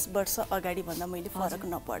 35 वर्ष अगाडि भन्दा मैले फरक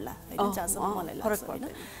नपर्ला होइन, जहाँसम्म मलाई लाग्छ होइन।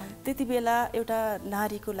 त्यति बेला एउटा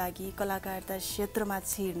नारीको लागि कलाकारिता क्षेत्रमा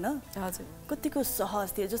छिर्न कतिको सहज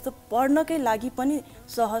थियो, जस्तो पढ्नकै लागि पनि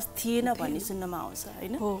सहज थिएन भन्ने सुन्नमा आउँछ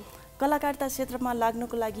होइन। कलाकारिता क्षेत्रमा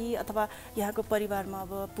लाग्नुको लागि अथवा यहाँको परिवारमा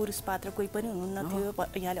अब पुरुष पात्र कोही पनि हुनुहुन्न थियो,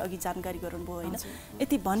 यहाँले अघि जानकारी गराउनुभयो होइन।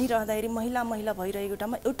 यति भनिरहँदाखेरि महिला भइरहेको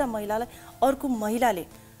एउटा महिलालाई अर्को महिलाले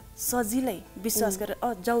सजिलै विश्वास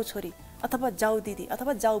गरेर जाऊ छोरी अथवा जाऊ दिदी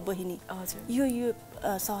अथवा जाऊ बहिनी, यो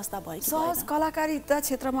सहजता भयो? सहज कलाकारिता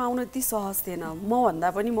क्षेत्रमा आउन यति सहज थिएन।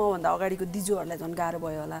 मभन्दा अगाडिको दिजूहरूलाई झन् गाह्रो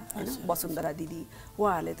भयो होला होइन। वसुन्धरा दिदी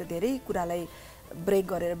उहाँहरूले त धेरै कुरालाई ब्रेक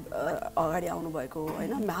गरेर अगाडि आउनुभएको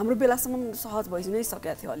होइन। हाम्रो बेलासम्म सहज भइ नै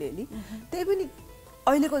सकेको थियो अलिअलि, त्यही पनि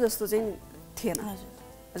अहिलेको जस्तो चाहिँ थिएन,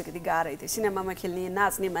 अलिकति गाह्रै थियो। सिनेमामा खेल्ने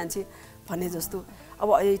नाच्ने मान्छे भन्ने जस्तो अब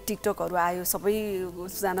अहिले टिकटकहरू आयो,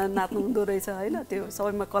 सबैजना नाच्नु हुँदो रहेछ होइन, त्यो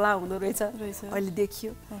सबैमा कला हुँदो रहेछ अहिले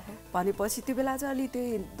देखियो भनेपछि त्यो बेला चाहिँ अलि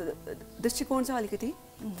त्यो दृष्टिकोण चाहिँ अलिकति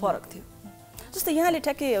फरक थियो। जस्तो यहाँले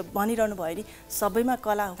ठ्याक्कै भनिरहनु भयो नि सबैमा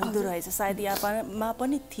कला हुँदो रहेछ, सायद यहाँमा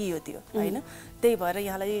पनि थियो त्यो होइन। त्यही भएर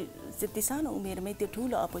यहाँलाई त्यति सानो उमेरमै त्यो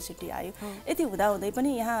ठुलो अपर्च्युनिटी आयो। यति हुँदाहुँदै पनि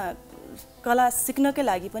यहाँ कला सिक्नकै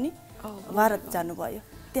लागि पनि भारत जानुभयो,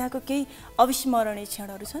 त्यहाँको केही अविस्मरणीय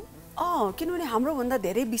क्षणहरू छन्? किनभने हाम्रोभन्दा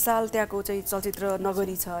धेरै विशाल त्यहाँको चाहिँ चलचित्र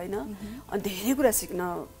नगरी छ होइन। अनि धेरै कुरा सिक्न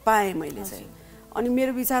पाएँ मैले चाहिँ। अनि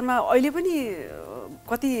मेरो विचारमा अहिले पनि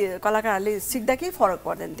कति कलाकारहरूले सिक्दा केही फरक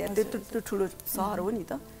पर्दैन, त्यहाँ त्यो ठुलो सहर हो नि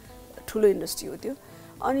त, ठुलो इन्डस्ट्री हो त्यो।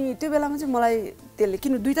 अनि त्यो बेलामा चाहिँ मलाई त्यसले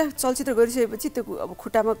किन दुईवटा चलचित्र गरिसकेपछि त्यो अब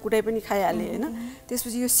खुट्टामा कुटाइ पनि खाइहालेँ होइन।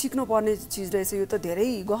 त्यसपछि यो सिक्नुपर्ने चिज रहेछ, यो त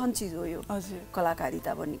धेरै गहन चिज हो यो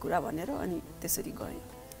कलाकारिता भन्ने कुरा भनेर अनि त्यसरी गएँ।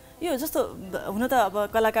 यो जस्तो हुन त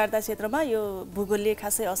अब कलाकारिता क्षेत्रमा यो भूगोलले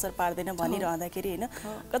खासै असर पार्दैन भनिरहँदाखेरि होइन,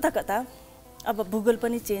 कता कता अब भूगोल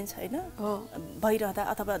पनि चेन्ज होइन भइरहँदा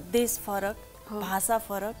अथवा देश फरक, भाषा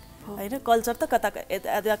फरक होइन, कल्चर त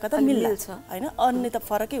कता मिल्छ होइन, अन्य त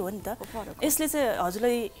फरकै हो नि त। यसले चाहिँ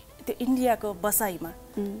हजुरलाई त्यो इन्डियाको बसाइमा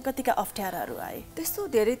कतिका अप्ठ्याराहरू आए? त्यस्तो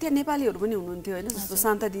धेरै त्यहाँ नेपालीहरू पनि हुनुहुन्थ्यो होइन, जस्तो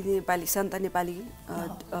शान्ता नेपाली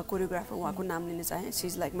कोरियोग्राफर, उहाँको नाम लिन चाहे, C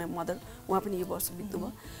is like my mother, उहाँ पनि यो वर्ष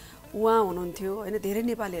बित्नुभयो, उहाँ हुनुहुन्थ्यो होइन। धेरै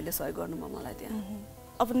नेपालीहरूले सहयोग गर्नुभयो मलाई त्यहाँ।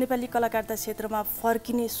 अब नेपाली कलाकारिता क्षेत्रमा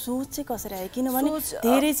फर्किने सोच चाहिँ कसरी आयो किनभने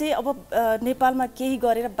धेरै चाहिँ अब नेपालमा केही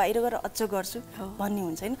गरेर बाहिर गएर अझ गर्छु भन्ने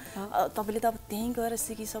हुन्छ हैन तपाईले त अब त्यही गएर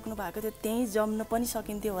सिकिसक्नु भएको थियो त्यही जम्न पनि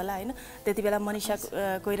सकिन्थ्यो होला हैन त्यति बेला मनिषा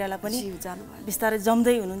कोइराला पनि बिस्तारै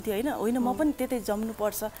जम्दै हुनुहुन्थ्यो हैन होइन म पनि त्यतै जम्नु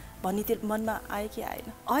पर्छ भन्ने त्यो मनमा आयो कि आएन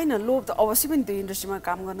हैन लोभ त अवश्य पनि त्यो इन्डस्ट्रीमा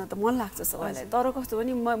काम गर्न त मन लाग्छ सबैलाई तर कस्तो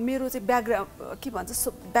भने मेरो चाहिँ ब्याकग्राउन्ड के भन्छ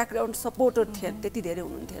ब्याकग्राउन्ड सपोर्टर थिएन त्यति धेरै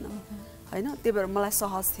हुनुहुन्थेन हैन त्यही भएर मलाई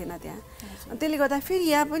सहज थिएन त्यहाँ अनि त्यसले गर्दा फेरि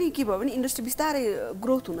यहाँ पनि के भयो भने इन्डस्ट्री बिस्तारै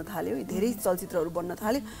ग्रोथ हुन थाल्यो धेरै चलचित्रहरू बन्न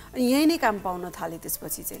थाल्यो अनि यही नै काम पाउन थाले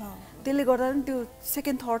त्यसपछि चाहिँ त्यसले गर्दा पनि त्यो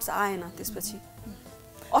सेकेन्ड थट्स आएन त्यसपछि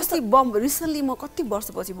अस्ति रिसेन्टली म कति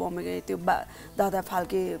वर्षपछि बम्बे गएँ त्यो दादा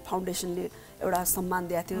फाल्के फाउन्डेसनले एउटा सम्मान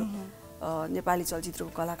दिएको थियो नेपाली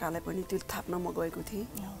चलचित्रको कलाकारलाई पनि त्यो थाप्न म गएको थिएँ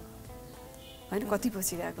हैन कति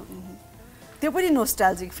पछि गएको त्यो पनि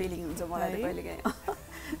नोस्टाल्जिक फिलिङ हुन्छ मलाई कहिलेकाहीँ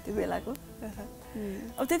त्यो बेलाको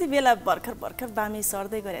अब त्यति बेला भर्खर बामे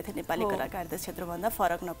सर्दै गरेको थियो नेपाली कलाकारिता क्षेत्रभन्दा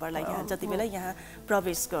फरक नपर्ला यहाँ जति बेला यहाँ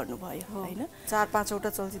प्रवेश गर्नुभयो हैन 4-5 वटा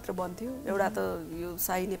चलचित्र बन्थ्यो एउटा त यो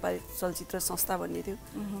साई नेपाली चलचित्र संस्था भन्ने थियो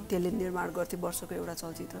त्यसले निर्माण गर्थ्यो वर्षको एउटा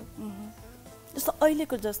चलचित्र जस्तो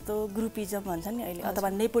अहिलेको जस्तो ग्रुपिजम भन्छन् नि अहिले अथवा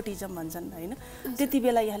नेपोटिजम भन्छन् हैन त्यति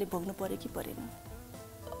बेला यहाँले भोग्नु पर्यो कि परेन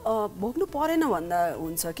भोग्नु परेन भन्दा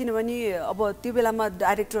हुन्छ किनभने अब त्यो बेलामा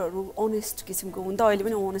डाइरेक्टरहरू अनेस्ट किसिमको हुन्छ अहिले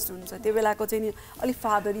पनि अनेस्ट हुन्छ त्यो बेलाको चाहिँ नि अलि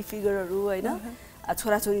फादरी फिगरहरू हैन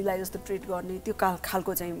छोराछोरीलाई जस्तो ट्रिट गर्ने त्यो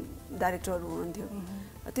खालको चाहिँ डाइरेक्टरहरू हुनुहुन्थ्यो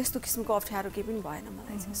त्यस्तो किसिमको अप्ठ्यारो केही पनि भएन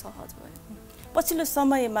मलाई चाहिँ सहज भयो पछिल्लो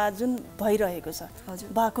समयमा जुन भइरहेको छ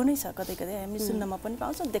भएको नै छ कतै कतै हामी सुन्नमा पनि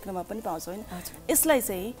पाउँछौँ देख्नमा पनि पाउँछौँ हैन यसलाई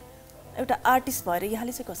चाहिँ एउटा आर्टिस्ट भएर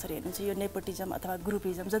यहाँले चाहिँ कसरी हेर्नुहुन्छ यो नेपोटिजम अथवा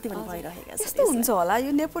ग्रुपिजम जति पनि भइरहेको छ यस्तो हुन्छ होला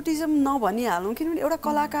यो नेपोटिजम नभनिहालौँ किनभने एउटा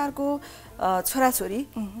कलाकारको छोराछोरी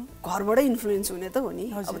घरबाटै इन्फ्लुएन्स हुने त हो नि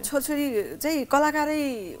अब छोरछोरी चाहिँ कलाकारै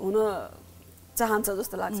हुन चाहन्छ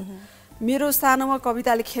जस्तो लाग्छ मेरो सानोमा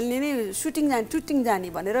कविताले खेल्ने नै टुटिङ जाने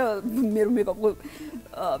भनेर मेरो मेकअपको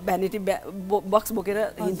भ्यानिटी बक्स बोकेर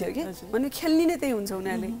हिँड्थ्यो कि भने खेल्ने नै त्यही हुन्छ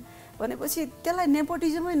उनीहरूले भनेपछि त्यसलाई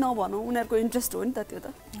नेपोटिजमै नभनौँ उनीहरूको इन्ट्रेस्ट हो नि त त्यो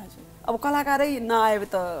त अब कलाकारै नआए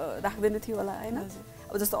त राख्दैन थियो होला हैन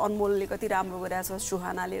अब जस्तो अनमोलले कति राम्रो गरिरहेछ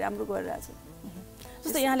सुहानाले राम्रो गरिरहेछ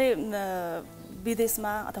जस्तो यहाँले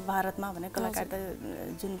विदेशमा अथवा भारतमा भने कलाकारिता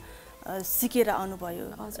जुन सिकेर आउनुभयो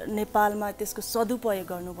नेपालमा त्यसको सदुपयोग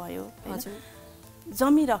गर्नुभयो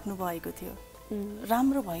जमिराख्नु भएको थियो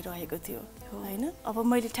राम्रो भइरहेको थियो हैन अब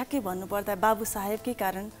मैले ठ्याक्कै भन्नुपर्दा बाबु साहेबकै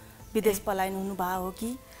कारण विदेश पलायन हुनुभएको हो कि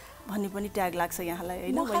भन्ने पनि ट्याग लाग्छ यहाँलाई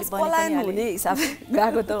हैन मैले पलायन हुने हिसाबले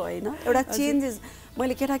गएको त होइन एउटा चेन्जेस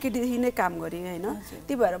मैले केटाकेटीदेखि नै काम गरेँ हैन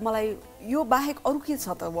त्यही भएर मलाई यो बाहेक अरू के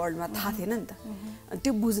छ त वर्ल्डमा थाहा थिएन नि त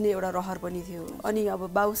त्यो बुझ्ने एउटा रहर पनि थियो अनि अब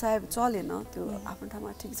बाबु साहेब चलेन त्यो आफ्नो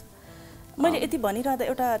ठाउँमा ठिक छ मैले यति भनिरहँदा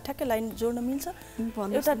एउटा ठ्याक्कै लाइन जोड्न मिल्छ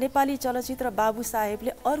एउटा नेपाली चलचित्र बाबु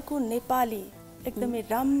साहेबले अर्को नेपाली एकदमै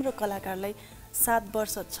राम्रो कलाकारलाई 7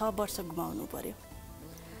 वर्ष 6 वर्ष गुमाउनु पर्यो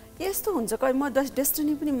यस्तो हुन्छ कहिले म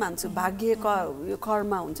डेस्टिनी पनि मान्छु भाग्य यो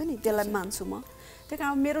कर्म हुन्छ नि त्यसलाई मान्छु म त्यही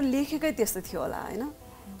कारण मेरो लेखेकै त्यस्तो थियो होला हैन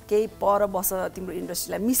केही पर बस तिम्रो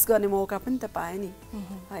इन्डस्ट्रीलाई मिस गर्ने मौका पनि त पाएँ नि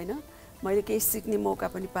हैन मैले केही सिक्ने मौका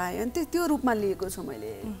पनि पाएँ अनि त्यो रूपमा लिएको छु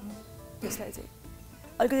मैले त्यसलाई चाहिँ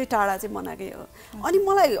अलिकति टाढा चाहिँ बनाएकै हो अनि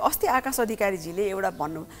मलाई अस्ति आकाश अधिकारीजीले एउटा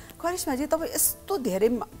भन्नु करिश्माजी तपाईँ यस्तो धेरै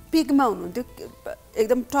पिकमा हुनुहुन्थ्यो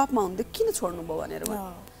एकदम टपमा हुनुहुन्थ्यो किन छोड्नुभयो भनेर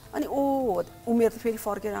अनि उमेर त फेरि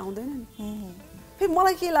फर्केर आउँदैन नि फेरि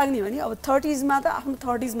मलाई के लाग्ने भने अब 30s मा त आफ्नो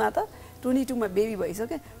 30s मा त 22 मा बेबी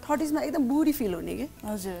भइसक्यो 30s मा एकदम बुढी फिल हुने के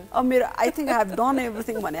हजुर अब मेरो I think I have done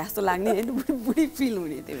everything भने जस्तो लाग्ने हैन बुढी फिल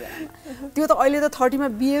हुने त्यो बेलामा त्यो त अहिले त 30 मा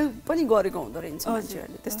बिहे पनि गरेको हुँदो रहेछ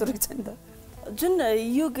मान्छेहरूले त्यस्तो रहेछ नि त जुन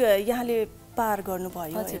युग यहाँले पार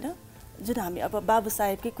गर्नुभयो हैन जुन हामी अब बाबु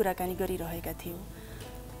साहेबकै कुराकानी गरिरहेका थियौं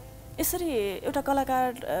यसरी एउटा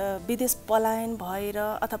कलाकार विदेश पलायन भएर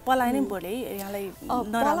अथवा पलायनै बोले यहाँलाई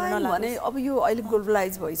नराम्रो भने अब यो अहिले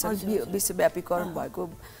ग्लोबलाइज भइसक्यो विश्वव्यापीकरण भएको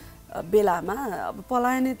बेलामा अब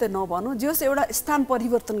पलायनै त नभनौं जस एउटा स्थान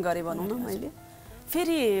परिवर्तन गरे भनौं न मैले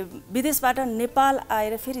फेरि विदेशबाट नेपाल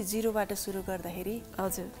आएर फेरि जिरोबाट सुरु गर्दाखेरि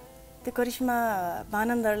हजुर त्यो करिश्मा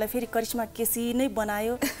मानन्दरलाई फेरि करिश्मा केसी नै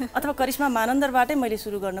बनायो अथवा करिश्मा मानन्दरबाटै मैले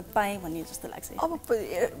सुरु गर्न पाएँ भन्ने जस्तो लाग्छ अब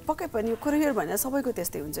पक्कै पनि करियर भने सबैको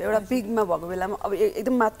त्यस्तै हुन्छ एउटा बिगमा भएको बेलामा अब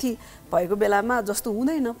एकदम माथि भएको बेलामा जस्तो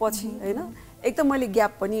हुँदैन पछि हैन एकदम मैले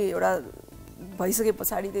ग्याप पनि एउटा भइसके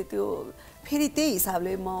पछाडी त्यो फेरि त्यही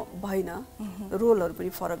हिसाबले म भइन रोलहरु पनि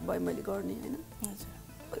फरक भयो मैले गर्ने हैन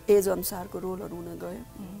एज अनुसारको रोलहरु हुन गयो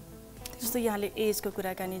जस्तो यहाँले एजको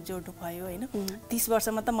कुराकानी जोड्नु भयो होइन 30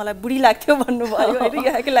 वर्षमा त मलाई बुढी लाग्थ्यो भन्नुभयो होइन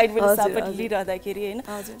यहाँको लाइट बिल सापट लिइरहँदाखेरि होइन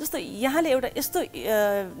जस्तो यहाँले एउटा यस्तो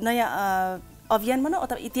नयाँ अभियान भनौँ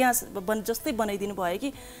अथवा इतिहास जस्तै बनाइदिनु भयो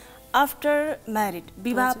कि आफ्टर म्यारिड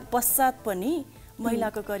विवाह पश्चात पनि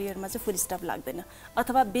महिलाको करियरमा चाहिँ फुल स्टप लाग्दैन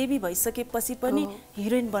अथवा बेबी भइसकेपछि पनि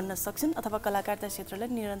हिरोइन बन्न सक्छन् अथवा कलाकारिता क्षेत्रलाई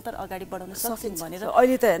निरन्तर अगाडि बढाउन सक्छन् भनेर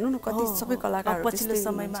अहिले त हेर्नु न कति सबै कलाकारहरू पछिल्लो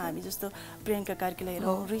समयमा हामी जस्तो प्रियङ्का कार्कीलाई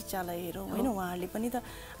हेरौँ रिचालाई हेरौँ होइन उहाँहरूले पनि त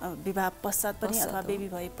विवाह पश्चात पनि अथवा बेबी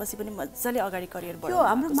भएपछि पनि मजाले अगाडि करियर बढाउनु यो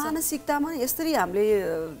हाम्रो मानसिकतामा यसरी हामीले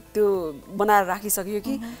त्यो बनाएर राखिसक्यो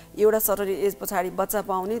कि एउटा सर्टन एज पछाडि बच्चा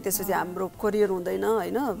पाउने त्यसपछि हाम्रो करियर हुँदैन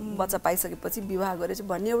होइन बच्चा पाइसकेपछि विवाह गरेछ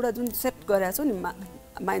भन्ने एउटा जुन सेट गरेको छौ नि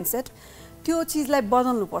माइन्डसेट त्यो चिजलाई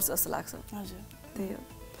बदल्नु पर्छ जस्तो लाग्छ हजुर त्यही हो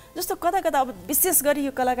जस्तो कता कता अब विशेष गरी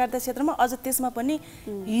यो कलाकारिता क्षेत्रमा अझ त्यसमा पनि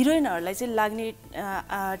हिरोइनहरूलाई चाहिँ लाग्ने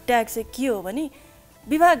ट्याग चाहिँ के हो भने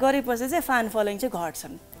विवाह गरेपछि चाहिँ फ्यान फलोइङ चाहिँ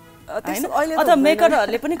घट्छन् अथवा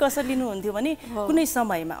मेकरहरूले पनि कसरी लिनुहुन्थ्यो भने कुनै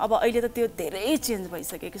समयमा अब अहिले त त्यो धेरै चेन्ज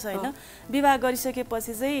भइसकेको छ होइन विवाह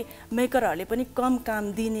गरिसकेपछि चाहिँ मेकरहरूले पनि कम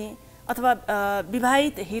काम दिने अथवा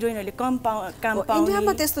विवाहित हिरोइनहरूले कम काम पाउने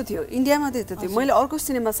इन्डियामा त्यस्तो थियो मैले अर्को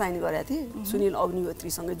सिनेमा साइन गरेको थिएँ सुनिल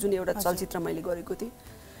अग्निहोत्रीसँग जुन एउटा चलचित्र मैले गरेको थिएँ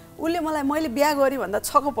उसले मलाई मैले बिहा गरेँ भन्दा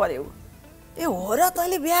छक्क पर्यो ए हो र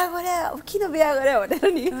तैँले बिहा गरे अब किन बिहा गरे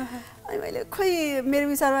भनेर नि अनि मैले खोइ मेरो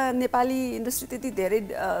विचारमा नेपाली इन्डस्ट्री त्यति धेरै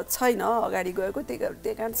छैन अगाडि गएको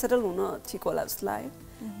त्यही कारण सेटल हुन ठिक होला जस्तो लाग्यो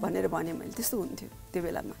भनेर भने मैले त्यस्तो हुन्थ्यो त्यो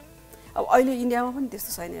बेलामा अब अहिले इन्डियामा पनि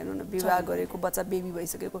त्यस्तो छैन हेर्नु न विवाह गरेको बच्चा बेबी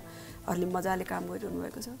भइसकेकोहरूले मजाले काम गरिरहनु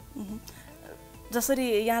भएको छ जसरी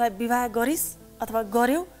यहाँलाई विवाह गरिस् अथवा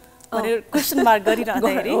गर्यौ भनेर क्वेसन मार्क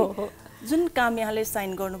गरिरहँदाखेरि जुन काम यहाँले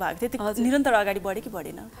साइन गर्नुभएको थियो त्यो निरन्तर अगाडि बढ्यो कि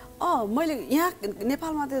बढेन मैले यहाँ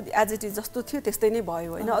नेपालमा त एज इट इज जस्तो थियो त्यस्तै नै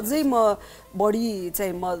भयो होइन अझै म बढी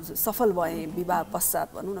चाहिँ म सफल भएँ विवाह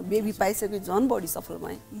पश्चात भनौँ न बेबी पाइसकेपछि झन् बढी सफल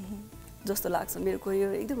भएँ जस्तो लाग्छ मेरो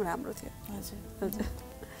करियर एकदम राम्रो थियो हजुर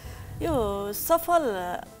यो सफल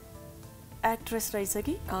एक्ट्रेस रहेछ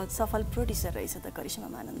कि सफल प्रोड्युसर रहेछ त करिश्मा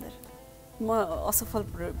मानन्दर म असफल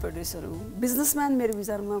प्रोड्युसर हुँ बिजनेसम्यान मेरो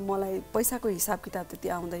विचारमा मलाई पैसाको हिसाब किताब त्यति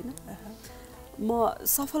आउँदैन म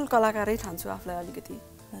सफल कलाकारै ठान्छु आफूलाई अलिकति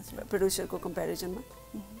प्रोड्युसरको कम्पेरिजनमा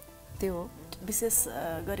त्यो हो विशेष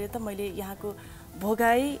गरी त मैले यहाँको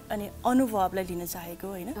भोगाई अनि अनुभवलाई लिन चाहेको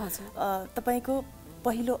होइन तपाईँको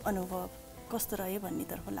पहिलो अनुभव कस्तो रह्यो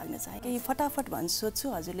भन्नेतर्फ लाग्न चाहेको फटाफट सोध्छु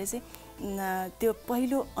हजुरले चाहिँ त्यो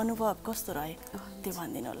पहिलो अनुभव कस्तो रह्यो त्यो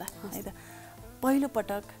भनिदिनु होला है त पहिलो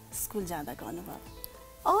पटक स्कुल जाँदाको अनुभव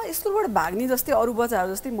स्कुलबाट भाग्ने जस्तै अरू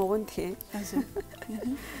बच्चाहरू जस्तै म पनि थिएँ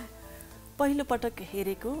पहिलो पटक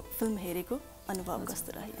हेरेको फिल्म हेरेको अनुभव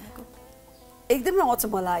कस्तो रह्यो यहाँको एकदमै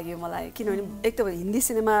अचम्म लाग्यो मलाई किनभने एक त हिन्दी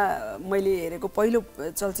सिनेमा मैले हेरेको पहिलो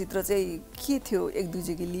चलचित्र चाहिँ के थियो एक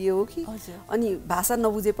दुईजोगी लिए हो कि अनि भाषा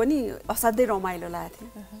नबुझे पनि असाध्यै रमाइलो लागेको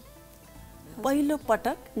थियो पहिलो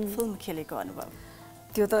पटक फिल्म खेलेको अनुभव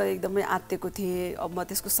त्यो त एकदमै आत्तेको थिएँ अब म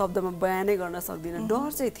त्यसको शब्दमा बयानै गर्न सक्दिनँ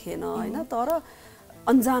डर चाहिँ थिएन होइन तर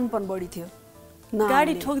अन्जानपन बढी थियो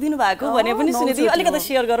गाडी ठोकिदिनु भएको भने पनि सुनेको अलिकति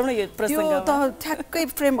शेयर गरौँ न यो प्रसङ्ग त ठ्याक्कै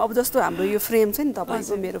फ्रेम अब जस्तो हाम्रो यो फ्रेम छ नि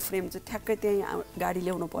तपाईँको मेरो फ्रेम चाहिँ ठ्याक्कै त्यही गाडी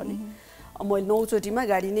ल्याउनु पर्ने मैले 9 चोटिमा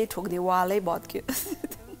गाडी नै ठोक्ने वालै भत्क्यो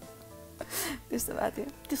त्यस्तो भएको थियो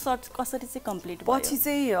त्यो सर्ट कसरी चाहिँ कम्प्लिट भयो पछि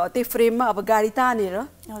चाहिँ त्यही फ्रेममा अब गाडी तानेर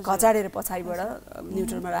घचाडेर पछाडिबाट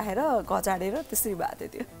न्युट्रलमा राखेर घचाडेर त्यसरी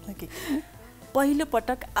भएको थियो ओके पहिलो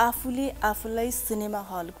पटक आफूले आफूलाई सिनेमा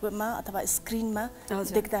हलमा अथवा स्क्रिनमा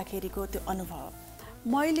देख्दाखेरिको त्यो अनुभव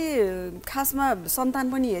मैले खासमा सन्तान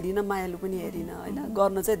पनि हेरिनँ मायालु पनि हेरिनँ होइन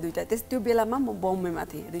गर्न चाहिँ दुईटा त्यो बेलामा म बम्बेमा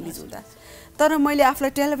थिएँ रिलिज हुँदा तर मैले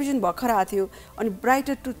आफूलाई टेलिभिजन भर्खर आएको थियो अनि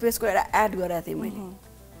ब्राइटर टुथपेस्टको एउटा एड गराएको थिएँ मैले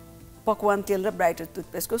पकवान तेल र ब्राइटर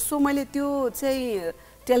टुथपेस्टको सो मैले त्यो चाहिँ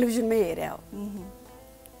टेलिभिजनमै हेरेँ हो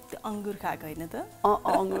त्यो अङ्गुर खाएको होइन त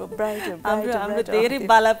ब्राइटर हाम्रो धेरै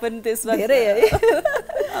बाला पनि त्यसमा धेरै है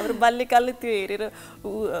हाम्रो बाल्यकालले त्यो हेरेर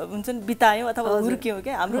हुन्छ नि बितायौँ अथवा हुर्क्यौँ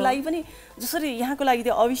क्या हाम्रो लागि पनि जसरी यहाँको लागि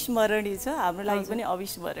त्यो अविस्मरणीय छ हाम्रो लागि पनि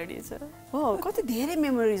अविस्मरणीय छ हो कति धेरै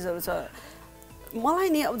मेमोरिजहरू छ मलाई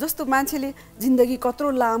नि अब जस्तो मान्छेले जिन्दगी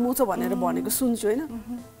कत्रो लामो छ भनेर भनेको सुन्छु होइन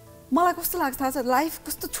मलाई कस्तो लाग्छ थाहा छ लाइफ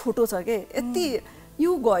कस्तो छोटो छ के यति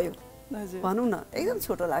यो गयो भनौँ न एकदम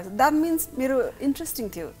छोटो लाग्छ द्याट मिन्स मेरो इन्ट्रेस्टिङ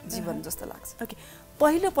थियो जीवन जस्तो लाग्छ ओके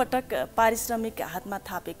पहिलो पटक पारिश्रमिक हातमा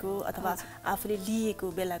थापेको अथवा आफूले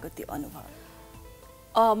लिएको बेलाको त्यो अनुभव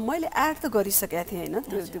मैले एड त गरिसकेको थिएँ होइन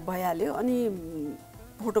त्यो भइहाल्यो अनि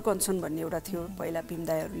फोटो कन्सन भन्ने एउटा थियो पहिला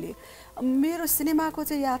भीमदाईहरूले मेरो सिनेमाको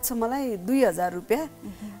चाहिँ याद छ मलाई 2000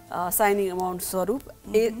 रुपियाँ साइनिङ अमाउन्ट स्वरूप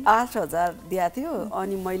 8000 दिएको थियो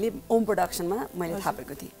अनि मैले ओम प्रोडक्सनमा मैले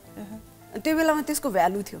थापेको थिएँ त्यो बेलामा त्यसको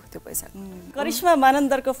भ्यालु थियो त्यो पैसा करिश्मा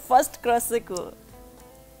मानन्दरको फर्स्ट क्रस चाहिँ को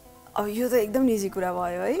अब यो त एकदम निजी कुरा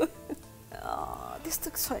भयो है त्यस्तो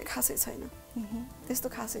खासै छैन त्यस्तो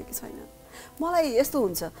खासै छैन मलाई यस्तो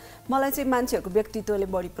हुन्छ मलाई चाहिँ मान्छेहरूको व्यक्तित्वले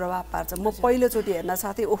बढी प्रभाव पार्छ म पहिलोचोटि हेर्न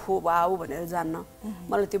साथै ओहो वाउ भनेर जान्न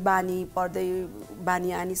मलाई त्यो बानी पर्दै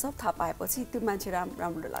बानी आनी सब थाहा पाएपछि त्यो मान्छे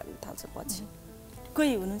राम्रो लाग्न थाल्छ पछि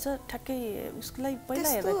कोही हुनुहुन्छ ठ्याक्कै उसलाई पहिला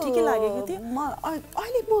हेर्दा ठिकै लागेको थियो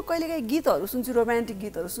अहिले म कहिलेकाहीँ गीतहरू सुन्छु रोमान्टिक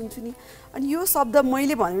गीतहरू सुन्छु नि अनि यो शब्द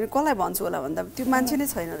मैले भन्यो भने कसलाई भन्छु होला भन्दा त्यो मान्छे नै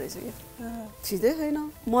छैन रहेछ कि सिधै छैन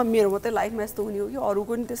म मेरो मात्रै लाइफमा यस्तो हुने हो कि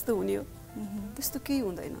अरूको नि त्यस्तो हुने हो त्यस्तो केही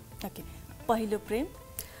हुँदैन ओके पहिलो प्रेम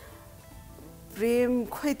प्रेम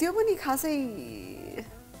खोइ त्यो पनि खासै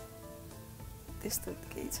त्यस्तो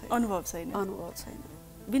केही छैन अनुभव छैन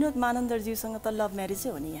विनोद मानन्दरज्यूसँग त लभ म्यारेजै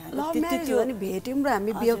हो नि यहाँ लभ म्यारेज हो नि भेट्यौँ र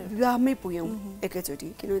हामी विवाहमै पुग्यौँ एकैचोटि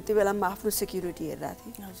किनभने त्यो बेला म आफ्नो सेक्युरिटी हेरिरहेको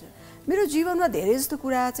थिएँ मेरो जीवनमा धेरै जस्तो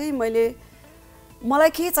कुरा चाहिँ मलाई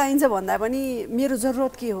के चाहिन्छ भन्दा पनि मेरो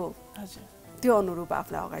जरुरत के हो त्यो अनुरूप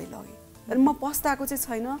आफूलाई अगाडि लगेँ अनि म पस्ताएको चाहिँ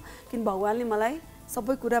छैन किन भगवान्ले मलाई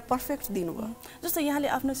सबै कुरा पर्फेक्ट दिनुभयो जस्तो यहाँले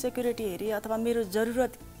आफ्नो सेक्युरिटी हेरे अथवा मेरो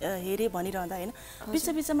जरुरत हेरे भनिरहँदा होइन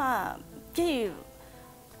बिचमा केही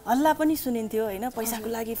हल्ला पनि सुनिन्थ्यो होइन पैसाको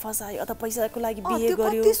लागि फसायो अथवा पैसाको लागि बिहे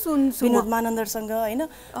गर्यो विनोद मानन्दरसँग होइन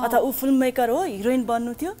अथवा ऊ फिल्म मेकर हो हिरोइन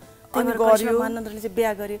बन्नु थियो त्यही भएर करिश्मा मानन्दरले चाहिँ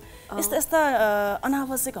बिहा गर्यो यस्ता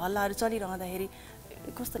अनावश्यक हल्लाहरू चलिरहँदाखेरि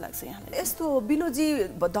कस्तो लाग्छ यहाँलाई यस्तो विनोदजी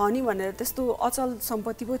धनी भनेर त्यस्तो अचल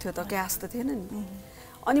सम्पत्ति पो थियो त क्यास त थिएन नि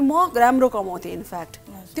अनि म राम्रो कमाउँथेँ इनफ्याक्ट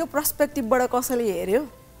त्यो पर्सपेक्टिभबाट कसैले हेऱ्यो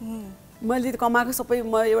मैले कमाएको सबै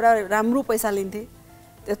म एउटा राम्रो पैसा लिन्थेँ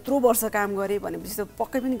त्यत्रो वर्ष काम गरेँ भनेपछि त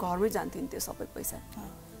पक्कै पनि घरमै जान्थ्यो नि त्यो सबै पैसा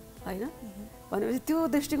होइन भनेपछि त्यो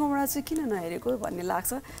दृष्टिकोणबाट चाहिँ किन नहेरेको भन्ने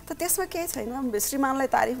लाग्छ त त्यसमा केही छैन श्रीमानलाई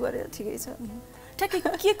तारिफ गरेर ठिकै छ ठ्याक्कै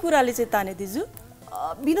के कुराले चाहिँ ताने दिजु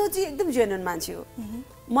विनोदजी एकदम जेन्युन मान्छे हो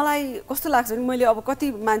मलाई कस्तो लाग्छ भने मैले अब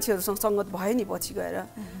कति मान्छेहरूसँग सङ्गत भयो नि पछि गएर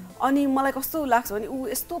अनि मलाई कस्तो लाग्छ भने ऊ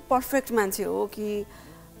यस्तो पर्फेक्ट मान्छे हो कि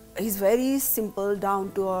he is very simple down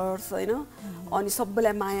to earth होइन अनि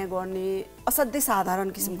सबैलाई माया गर्ने असाध्यै साधारण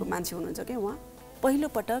किसिमको मान्छे हुनुहुन्छ क्या उहाँ पहिलो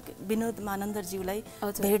पटक विनोद मानन्दरज्यूलाई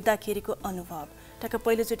भेट्दाखेरिको अनुभव ठ्याक्क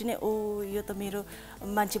पहिलोचोटि नै ओ यो त मेरो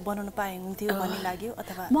मान्छे बनाउन पाए हुन्थ्यो भन्ने लाग्यो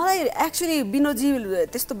अथवा मलाई एक्चुअली विनोदजी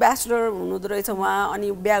त्यस्तो ब्याचलर हुनुहुँदो रहेछ उहाँ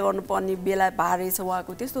अनि बिहा गर्नुपर्ने बेला भए रहेछ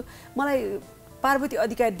उहाँको त्यस्तो मलाई पार्वती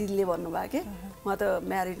अधिकारी दिदीले भन्नुभयो कि उहाँ त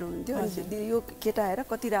म्यारिड हुनुहुन्थ्यो अनि यो केटा हेर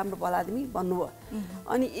कति राम्रो भलादमी भन्नुभयो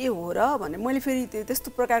अनि ए हो र भने मैले फेरि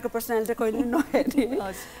त्यस्तो प्रकारको पर्सनालिटी कहिले नहेर्ने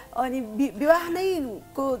अनि विवाह नै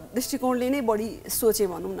को दृष्टिकोणले नै बढी सोचे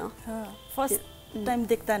भनौँ न फर्स्ट टाइम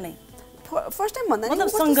देख्दा नै फर्स्ट टाइम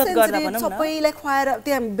भन्दा सबैलाई खुवाएर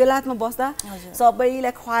त्यहाँ बेलायतमा बस्दा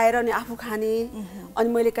सबैलाई खुवाएर अनि आफू खाने अनि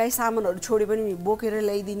मैले काहीँ सामानहरू छोडे पनि बोकेर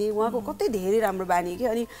ल्याइदिने उहाँको कतै धेरै राम्रो बानी कि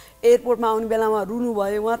अनि एयरपोर्टमा आउने बेलामा रुनु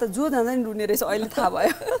भयो उहाँ त जो जाँदा नि रुने रहेछ अहिले थाहा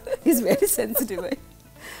भयो इज भेरी सेन्सिटिभ है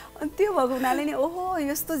अनि त्यो भएको हुनाले नि ओहो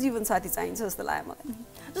यस्तो जीवनसाथी चाहिन्छ जस्तो लाग्यो मलाई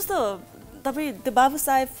जस्तो तपाईँ त्यो बाबु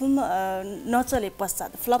साहेब फिल्म नचले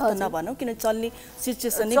पश्चात फ्लप त नभनौँ किन चल्ने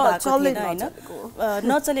सिचुएसन नै भएको थिएन होइन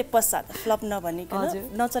नचले पश्चात फ्लप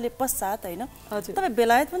नभनिकन नचले पश्चात होइन तपाईँ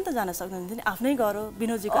बेलायत पनि त जान सक्नुहुन्थ्यो नि आफ्नै घर हो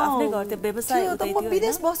विनोदजीको आफ्नै घर त्यो व्यवसाय उतै थियो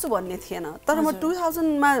विदेश बस्छु भन्ने थिएन तर म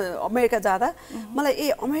 2000 मा अमेरिका जाँदा मलाई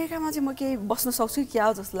अमेरिकामा चाहिँ म केही बस्न सक्छु कि क्या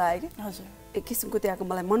हो जस्तो लाग्यो कि हजुर एक किसिमको त्यहाँको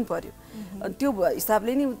मलाई मन पर्यो अनि त्यो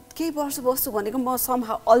हिसाबले नि केही वर्ष बस्छु भनेको म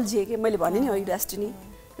समहाउ अल्झिएँ कि मैले भने नि हो डेस्टिनी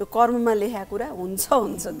यो कर्ममा लेखेको कुरा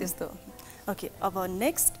हुन्छ त्यस्तो ओके अब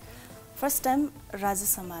नेक्स्ट फर्स्ट टाइम राजु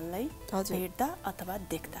समाललाई भेट्दा अथवा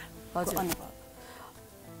देख्दा अनुभव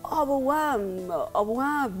अब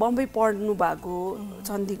उहाँ बम्बई पढ्नु भएको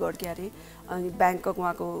चण्डीगढ के अरे अनि ब्याङ्कक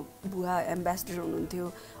उहाँको बुवा एम्बेसडर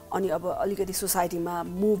हुनुहुन्थ्यो अनि अब अलिकति सोसाइटीमा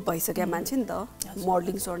मुभ भइसक्यो मान्छे नि त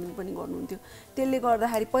मोडलिङ सर्निङ पनि गर्नुहुन्थ्यो त्यसले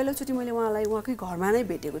गर्दाखेरि पहिलोचोटि मैले उहाँलाई उहाँकै घरमा नै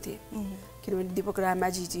भेटेको थिएँ किनभने दिपक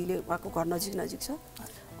रामाजीजीले उहाँको घर नजिक छ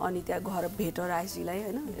अनि त्यहाँ घर भेटेर आइजीलाई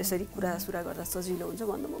होइन यसरी कुरासुरा गर्दा सजिलो हुन्छ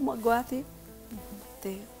भन्दा म गएको थिएँ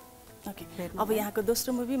त्यही ओके अब यहाँको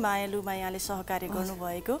दोस्रो मुभी मायालुमा यहाँले सहकार्य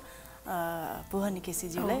गर्नुभएको भुवन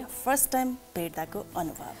केसीज्यूलाई फर्स्ट टाइम भेट्दाको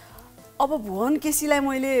अनुभव अब भुवन केसीलाई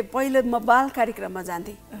मैले पहिलो म बाल कार्यक्रममा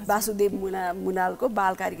जान्थेँ वासुदेव मुनालको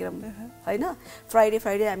बाल कार्यक्रम होइन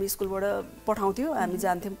फ्राइडे हामी स्कुलबाट पठाउँथ्यो हामी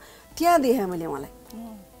जान्थ्यौँ त्यहाँ देखेँ मैले उहाँलाई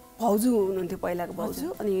भाउजू हुनुहुन्थ्यो पहिलाको भाउजू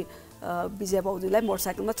अनि विजय भाउजूलाई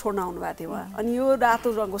मोटरसाइकलमा छोड्न आउनुभएको थियो उहाँ अनि यो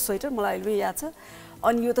रातो रङको स्वेटर मलाई अहिले पनि याद छ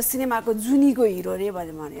अनि यो त सिनेमाको जुनीको हिरो रे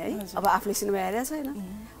भने है अब आफूले सिनेमा हेरेको छैन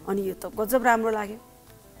अनि यो त गजब राम्रो लाग्यो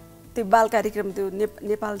त्यो बाल कार्यक्रम त्यो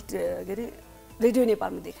नेपाल के अरे रेडियो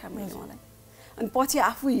नेपालमा देखाएँ मैले उहाँलाई अनि पछि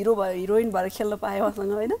आफू हिरो भयो हिरोइन भएर खेल्न पाएँ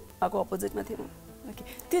उहाँसँग होइन उहाँको अपोजिटमा थियो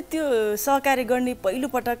ओके त्यो सहकार्य गर्ने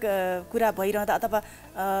पहिलोपटक कुरा भइरहँदा अथवा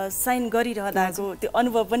साइन गरिरहँदाको त्यो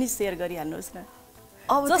अनुभव पनि सेयर गरिहाल्नुहोस् न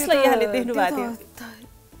अब जसलाई यहाँले देख्नु भएको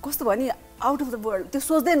थियो कस्तो भयो नि आउट अफ द वर्ल्ड त्यो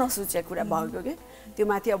सोच्दै नसोचेको कुरा भएको के त्यो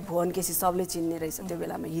माथि अब भुवन केसी सबले चिन्ने रहेछ त्यो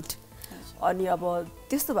बेलामा हिट अनि अब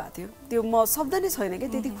त्यस्तो भएको थियो त्यो म शब्द नै छैन क्या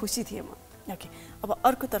त्यति खुसी थिएँ म ओके अब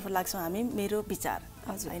अर्कोतर्फ लाग्छौँ हामी मेरो विचार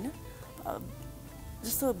होइन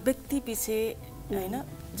जस्तो व्यक्ति पछि होइन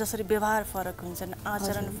जसरी व्यवहार फरक हुन्छन्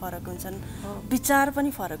आचरण फरक हुन्छन् विचार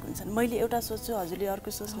पनि फरक हुन्छन् मैले एउटा सोच्छु हजुरले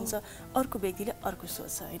अर्को सोच्नुहुन्छ अर्को व्यक्तिले अर्को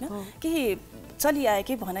सोच्छ होइन केही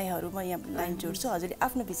चलिआएकै भनाइहरू म यहाँ लाइन जोड्छु हजुरले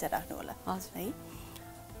आफ्नो विचार राख्नु होला है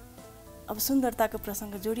अब सुन्दरताको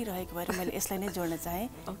प्रसङ्ग जोडिरहेको भएर मैले यसलाई नै जोड्न चाहेँ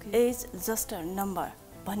एज जस्ट अ नम्बर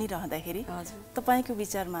भनिरहँदाखेरि तपाईँको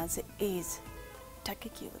विचारमा चाहिँ एज ठ्याक्कै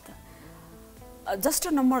के हो त जस्ट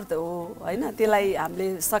अ नम्बर त हो होइन त्यसलाई हामीले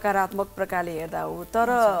सकारात्मक प्रकारले हेर्दा हो तर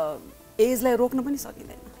एजलाई रोक्न पनि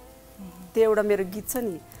सकिँदैन त्यो एउटा मेरो गीत छ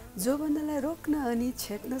नि जोबनलाई रोक्न अनि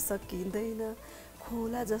छेक्न सकिँदैन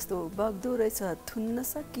खोला जस्तो बग्दो रहेछ थुन्न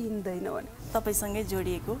सकिँदैन भने तपाईँसँगै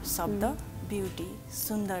जोडिएको शब्द ब्युटी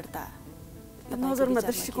सुन्दरता नजरमा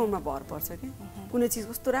दृष्टिकोणमा भर पर्छ कि कुनै चिज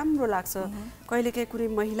कस्तो राम्रो लाग्छ कहिलेकाहीँ कुनै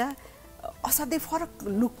महिला असाध्यै फरक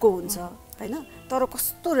लुकको हुन्छ होइन तर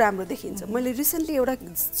कस्तो राम्रो देखिन्छ मैले रिसेन्टली एउटा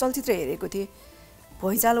चलचित्र हेरेको थिएँ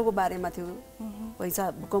भुइँचालोको बारेमा थियो भुइँचा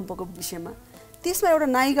भूकम्पको विषयमा त्यसमा एउटा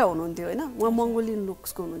नायिका हुनुहुन्थ्यो होइन उहाँ मङ्गोलियन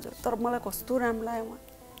लुक्सको हुनुहुन्छ तर मलाई कस्तो राम्रो लाग्यो उहाँ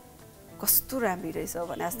कस्तो राम्रो रहेछ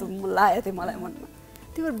भने जस्तो लागेको थियो मलाई मनमा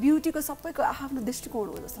त्यो भएर ब्युटीको सबैको आफ्नो दृष्टिकोण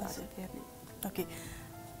हो जस्तो लाग्छ हेर्ने ओके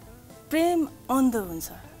प्रेम अन्ध हुन्छ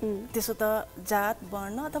त्यसो त जात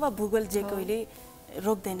वर्ण अथवा भूगोल जे कहिले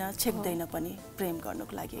रोक्दैन छेक्दैन पनि प्रेम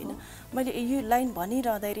गर्नुको लागि होइन मैले यो लाइन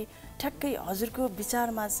भनिरहँदाखेरि ठ्याक्कै हजुरको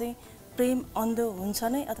विचारमा चाहिँ प्रेम अन्ध हुन्छ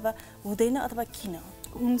नै अथवा हुँदैन अथवा किन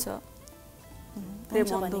हुन्छ प्रेम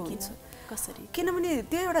अन्ध हुन्छ कसरी किनभने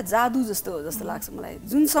त्यो एउटा जादु जस्तो हो जस्तो लाग्छ मलाई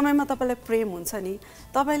जुन समयमा तपाईँलाई प्रेम हुन्छ नि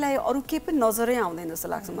तपाईँलाई अरू केही पनि नजरै आउँदैन जस्तो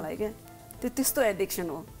लाग्छ मलाई क्या त्यो त्यस्तो एडिक्सन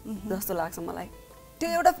हो जस्तो लाग्छ मलाई त्यो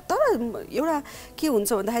एउटा तर एउटा के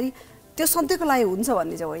हुन्छ भन्दाखेरि त्यो सधैँको लागि हुन्छ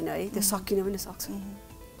भन्ने चाहिँ होइन है त्यो सकिन पनि सक्छ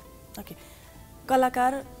ओके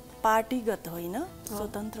कलाकार पार्टीगत होइन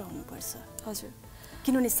स्वतन्त्र हुनुपर्छ हजुर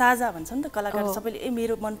किनभने साझा भन्छ नि त कलाकार सबैले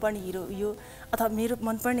मेरो मनपर्ने हिरो यो अथवा मेरो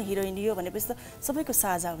मनपर्ने हिरोइन यो भनेपछि त सबैको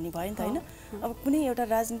साझा हुने भयो नि त होइन अब कुनै एउटा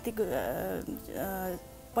राजनीतिक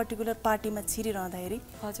पर्टिकुलर पार्टीमा छिरिरहँदाखेरि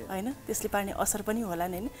होइन त्यसले पार्ने असर पनि होला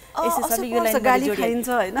नि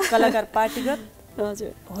होइन कलाकार पार्टीगत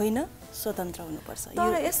होइन स्वतन्त्र हुनुपर्छ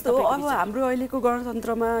तर यस्तो अब हाम्रो अहिलेको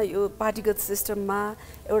गणतन्त्रमा यो पार्टीगत सिस्टममा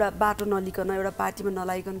एउटा बाटो नलिकन एउटा पार्टीमा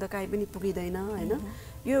नलाइकन त काहीँ पनि पुगिँदैन होइन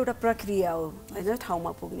यो एउटा प्रक्रिया हो होइन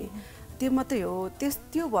ठाउँमा पुग्ने त्यो मात्रै हो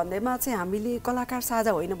त्यो भन्दैमा चाहिँ हामीले कलाकार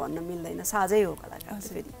साझा होइन भन्न मिल्दैन साझै हो कलाकार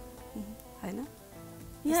फेरि होइन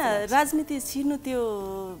यहाँ राजनीति छिर्नु त्यो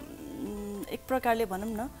एक प्रकारले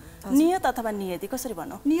भनौँ न नियत अथवा नियति कसरी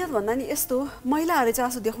भनौँ नियत भन्दा नि यस्तो महिलाहरूले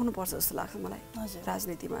चासो देखाउनु पर्छ जस्तो लाग्छ मलाई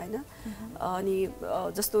राजनीतिमा होइन अनि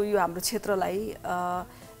जस्तो यो हाम्रो क्षेत्रलाई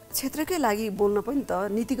क्षेत्रकै लागि बोल्न पनि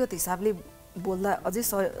त नीतिगत हिसाबले बोल्दा अझै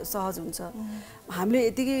सहज हुन्छ हामीले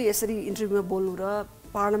यतिकै यसरी इन्टरभ्यूमा बोल्नु र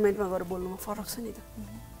पार्लियामेन्टमा गएर बोल्नुमा फरक छ नि त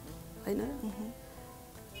होइन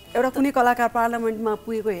एउटा कुनै कलाकार पार्लियामेन्टमा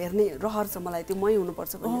पुगेको हेर्ने रहर छ मलाई त्यो मै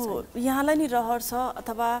हुनुपर्छ भन्ने छ यहाँलाई नि रहर छ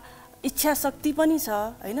अथवा इच्छा शक्ति पनि छ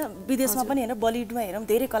होइन विदेशमा पनि होइन बलिउडमा हेरौँ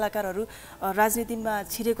धेरै कलाकारहरू राजनीतिमा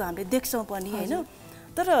छिरेको हामीले देख्छौँ पनि होइन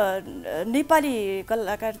तर नेपाली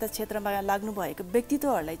कलाकारिता क्षेत्रमा लाग्नुभएको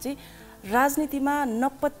व्यक्तित्वहरूलाई चाहिँ राजनीतिमा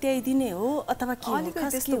नपत्याइदिने हो अथवा के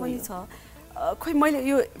त्यस्तो पनि छ खोइ मैले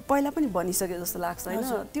यो पहिला पनि भनिसकेँ जस्तो लाग्छ होइन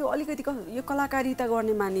त्यो अलिकति यो कलाकारिता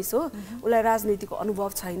गर्ने मानिस हो उसलाई राजनीतिको अनुभव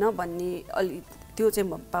छैन भन्ने त्यो चाहिँ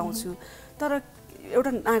म पाउँछु तर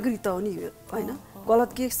एउटा नागरिकता हो नि होइन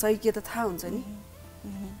गलत के सही के त थाहा हुन्छ नि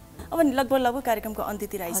अब नि लगभग कार्यक्रमको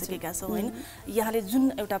अन्त्यतिर आइसकेका छौँ होइन यहाँले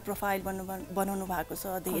जुन एउटा प्रोफाइल बनाउनु भएको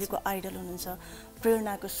छ धेरैको आइडल हुनुहुन्छ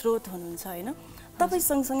प्रेरणाको स्रोत हुनुहुन्छ होइन तपाईँ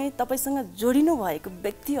सँगसँगै तपाईँसँग जोडिनु भएको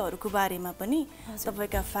व्यक्तिहरूको बारेमा पनि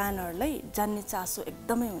तपाईँका फ्यानहरूलाई जान्ने चासो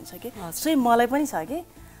एकदमै हुन्छ कि स्वयं मलाई पनि छ कि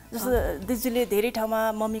जस्तो दिदीले धेरै ठाउँमा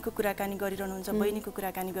मम्मीको कुराकानी गरिरहनुहुन्छ बहिनीको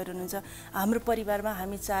कुराकानी गरिरहनुहुन्छ हाम्रो परिवारमा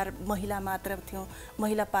हामी 4 महिला मात्र थियौँ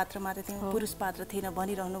महिला पात्र मात्र थियौँ पुरुष पात्र थिएन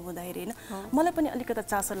भनिरहनु हुँदाखेरि होइन मलाई पनि अलिकति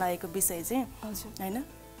चासो लागेको विषय चाहिँ होइन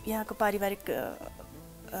यहाँको पारिवारिक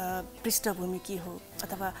पृष्ठभूमि के हो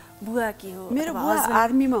अथवा बुवा के हो मेरो बुवा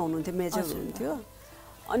आर्मीमा हुनुहुन्थ्यो मेजर हुनुहुन्थ्यो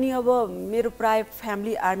अनि अब मेरो प्राय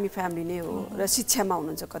फ्यामिली आर्मी फ्यामिली नै हो र शिक्षामा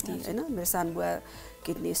हुनुहुन्छ कति हैन मेरो सानो बुवा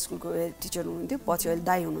किडनी स्कुलको टिचर हुनुहुन्थ्यो पछि अहिले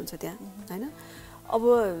दाइ हुनुहुन्छ त्यहाँ हैन अब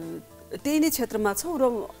त्यही नै क्षेत्रमा छौँ र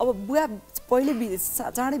अब बुवा पहिले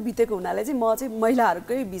चाँडै बितेको हुनाले चाहिँ म चाहिँ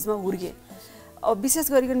महिलाहरूकै बिचमा हुर्केँ अब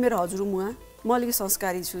विशेष गरिकन मेरो हजुरमुवा म अलिकति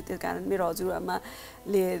संस्कारी छु त्यस कारण मेरो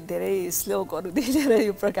हजुरआमाले धेरै श्लोकहरूदेखि लिएर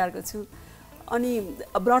यो प्रकारको छु अनि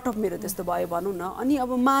ब्रटअप मेरो त्यस्तो भयो भनौँ न अनि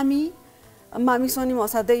अब मामीसँग नि म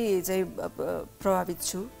असाध्यै चाहिँ प्रभावित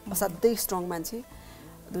छु असाध्यै स्ट्रङ मान्छे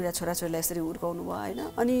दुईटा छोराछोरीलाई यसरी हुर्काउनु भयो होइन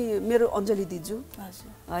अनि मेरो अञ्जली दिजु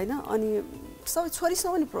होइन अनि सबै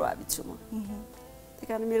छोरीसँग पनि प्रभावित छु म त्यही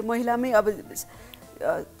कारण मेरो महिलामै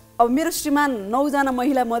अब मेरो श्रीमान 9 जना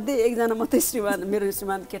महिला मध्ये 1 जना मात्रै श्रीमान मेरो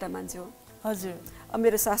श्रीमान केटा मान्छे हो हजुर अब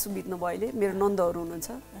मेरो सासू बित्नु भयो अहिले मेरो नन्दहरू हुनुहुन्छ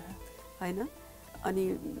होइन अनि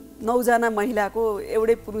 9 जना महिलाको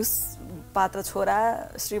एउटै पुरुष पात्र छोरा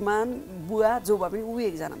श्रीमान बुवा जो भए पनि ऊ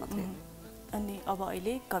 1 जना मात्रै अनि अब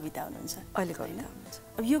अहिले कविता हुनुहुन्छ अहिले कविता हुनुहुन्छ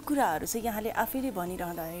अब यो कुराहरू चाहिँ यहाँले आफैले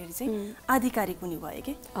भनिरहँदाखेरि चाहिँ आधिकारिक हुने भयो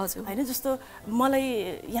के हजुर हैन जस्तो मलाई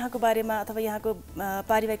यहाँको बारेमा अथवा यहाँको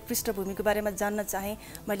पारिवारिक पृष्ठभूमिको बारेमा जान्न चाहे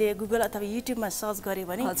मैले गुगल अथवा युट्युबमा सर्च गरे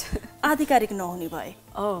भने आधिकारिक नहुने भए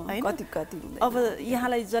कति हुँदैन अब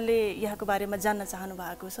यहाँलाई जसले यहाँको बारेमा जान्न चाहनु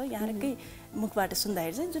भएको छ यहाँकै मुखबाट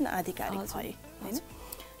सुन्दाखेरि चाहिँ जुन आधिकारिक भए हैन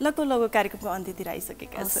लगभग कार्यक्रमको अन्त्यतिर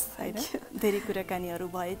आइसकेका छ हैन धेरै कुराकानीहरू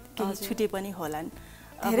भए केही छुटे पनि होलान्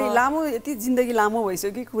धेरै लामो यति जिन्दगी लामो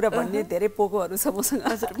भइसक्यो कि कुरा भन्ने धेरै पोकोहरू छ मसँग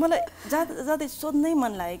हजुर मलाई जाँदै सोध्नै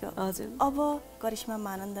मन लागेको हजुर अब करिश्मा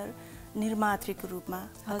मानन्दर निर्मात्रीको रूपमा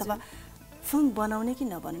अथवा फिल्म बनाउने कि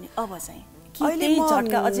नबनाउने अब चाहिँ अहिले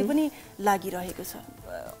झट्का अझै पनि लागिरहेको छ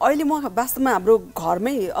अहिले म वास्तवमा हाम्रो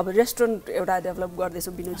घरमै अब रेस्टुरेन्ट एउटा डेभलप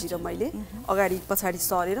गर्दैछु बिनोजी र मैले अगाडि पछाडि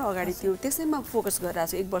सरेर अगाडि त्यो त्यसैमा फोकस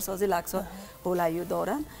गरिरहेको छु 1 वर्ष अझै लाग्छ होला यो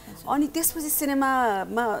दौरान अनि त्यसपछि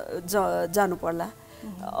सिनेमामा जानु पर्ला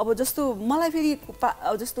अब जस्तो मलाई फेरि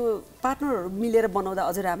जस्तो पार्टनरहरू मिलेर बनाउँदा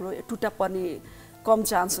अझै राम्रो टुटा पर्ने कम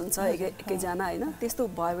चान्स हुन्छ एकैजना हैन त्यस्तो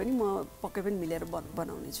भयो भने म पक्कै पनि मिलेर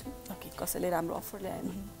बनाउने छु कसैले राम्रो अफर ल्याएन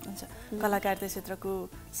हुन्छ कलाकारिता क्षेत्रको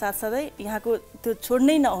साथसाथै यहाँको त्यो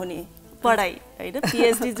छोड्नै नहुने पढाइ हैन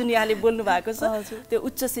पीएचडी जुन यहाँले बोल्नु भएको छ त्यो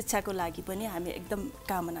उच्च शिक्षाको लागि पनि हामी एकदम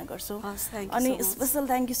कामना गर्छौं अनि special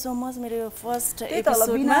thank you so much मेरो फर्स्ट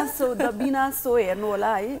एपिसोडमा द बिना सो हेर्नु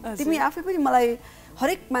होला है तिमी आफै पनि मलाई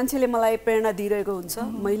हरेक मान्छेले मलाई प्रेरणा दिइरहेको हुन्छ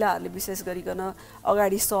महिलाहरूले विशेष गरिकन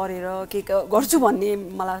अगाडि सरेर के गर्छु भन्ने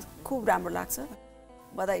मलाई खुब राम्रो लाग्छ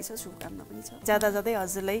बधाई छ शुभकामना पनि छ ज्यादा ज्यादै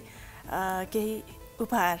हजुरलाई केही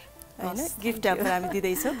उपहार हैन गिफ्ट हामी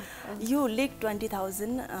दिदै छौं यो लेक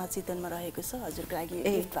 20000 चितवनमा रहेको छ हजुरको लागि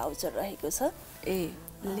गिफ्ट भाउचर रहेको छ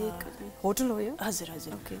लेक होटल हो यो हजुर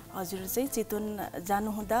हजुर हजुर चाहिँ चितवन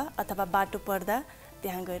जानुहुँदा अथवा बाटो पर्दा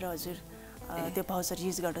त्यहाँ गएर हजुर त्यो भाउचर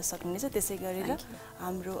युज गर्न सक्नुहुनेछ त्यसै गरेर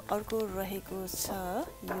हाम्रो अर्को रहेको छ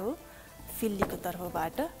यो फिल्लीको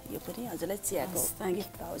तर्फबाट यो पनि हजुरलाई चियाको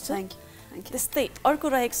गिफ्ट भाउचर त्यस्तै अर्को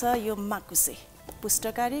रहेको छ यो माकुसे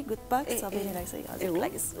पुष्टकारी गुटपाक सबैले लाग्छ हजुरलाई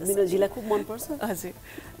बिनोजीलाई खूब मन पर्छ हजुर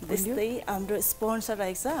त्यस्तै हाम्रो स्पोन्सर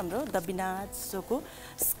रहेको छ हाम्रो द बिना सोको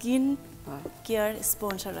स्किन केयर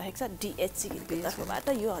स्पोन्सर रहेको छ DHC को तर्फबाट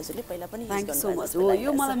यो हजुरले पहिला पनि युज गर्नुहुन्छ हो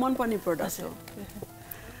यो मलाई मन पर्ने प्रोडक्ट हो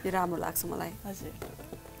यो राम्रो लाग्छ मलाई हजुर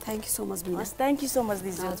थ्यांक यू सो मच बिना थ्यांक यू सो मच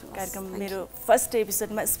दिजु कार्यक्रम मेरो फर्स्ट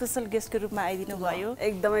एपिसोडमा स्पेशल गेस्टको रूपमा आइदिनु भयो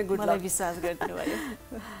एकदमै गुड मलाई विश्वास गरिदिनु भयो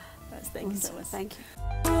thank you so much thank you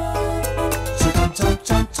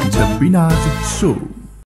The Bina's Show.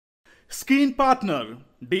 Screen partner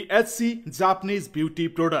DHC Japanese Beauty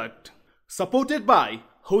Product. Supported by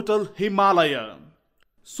Hotel Himalaya.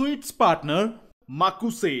 Sweets partner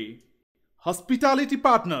Makuse. Hospitality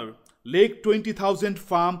partner Lake 20,000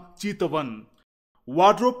 Farm Chitavan.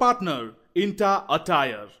 Wardrobe partner Inta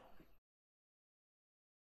Attire.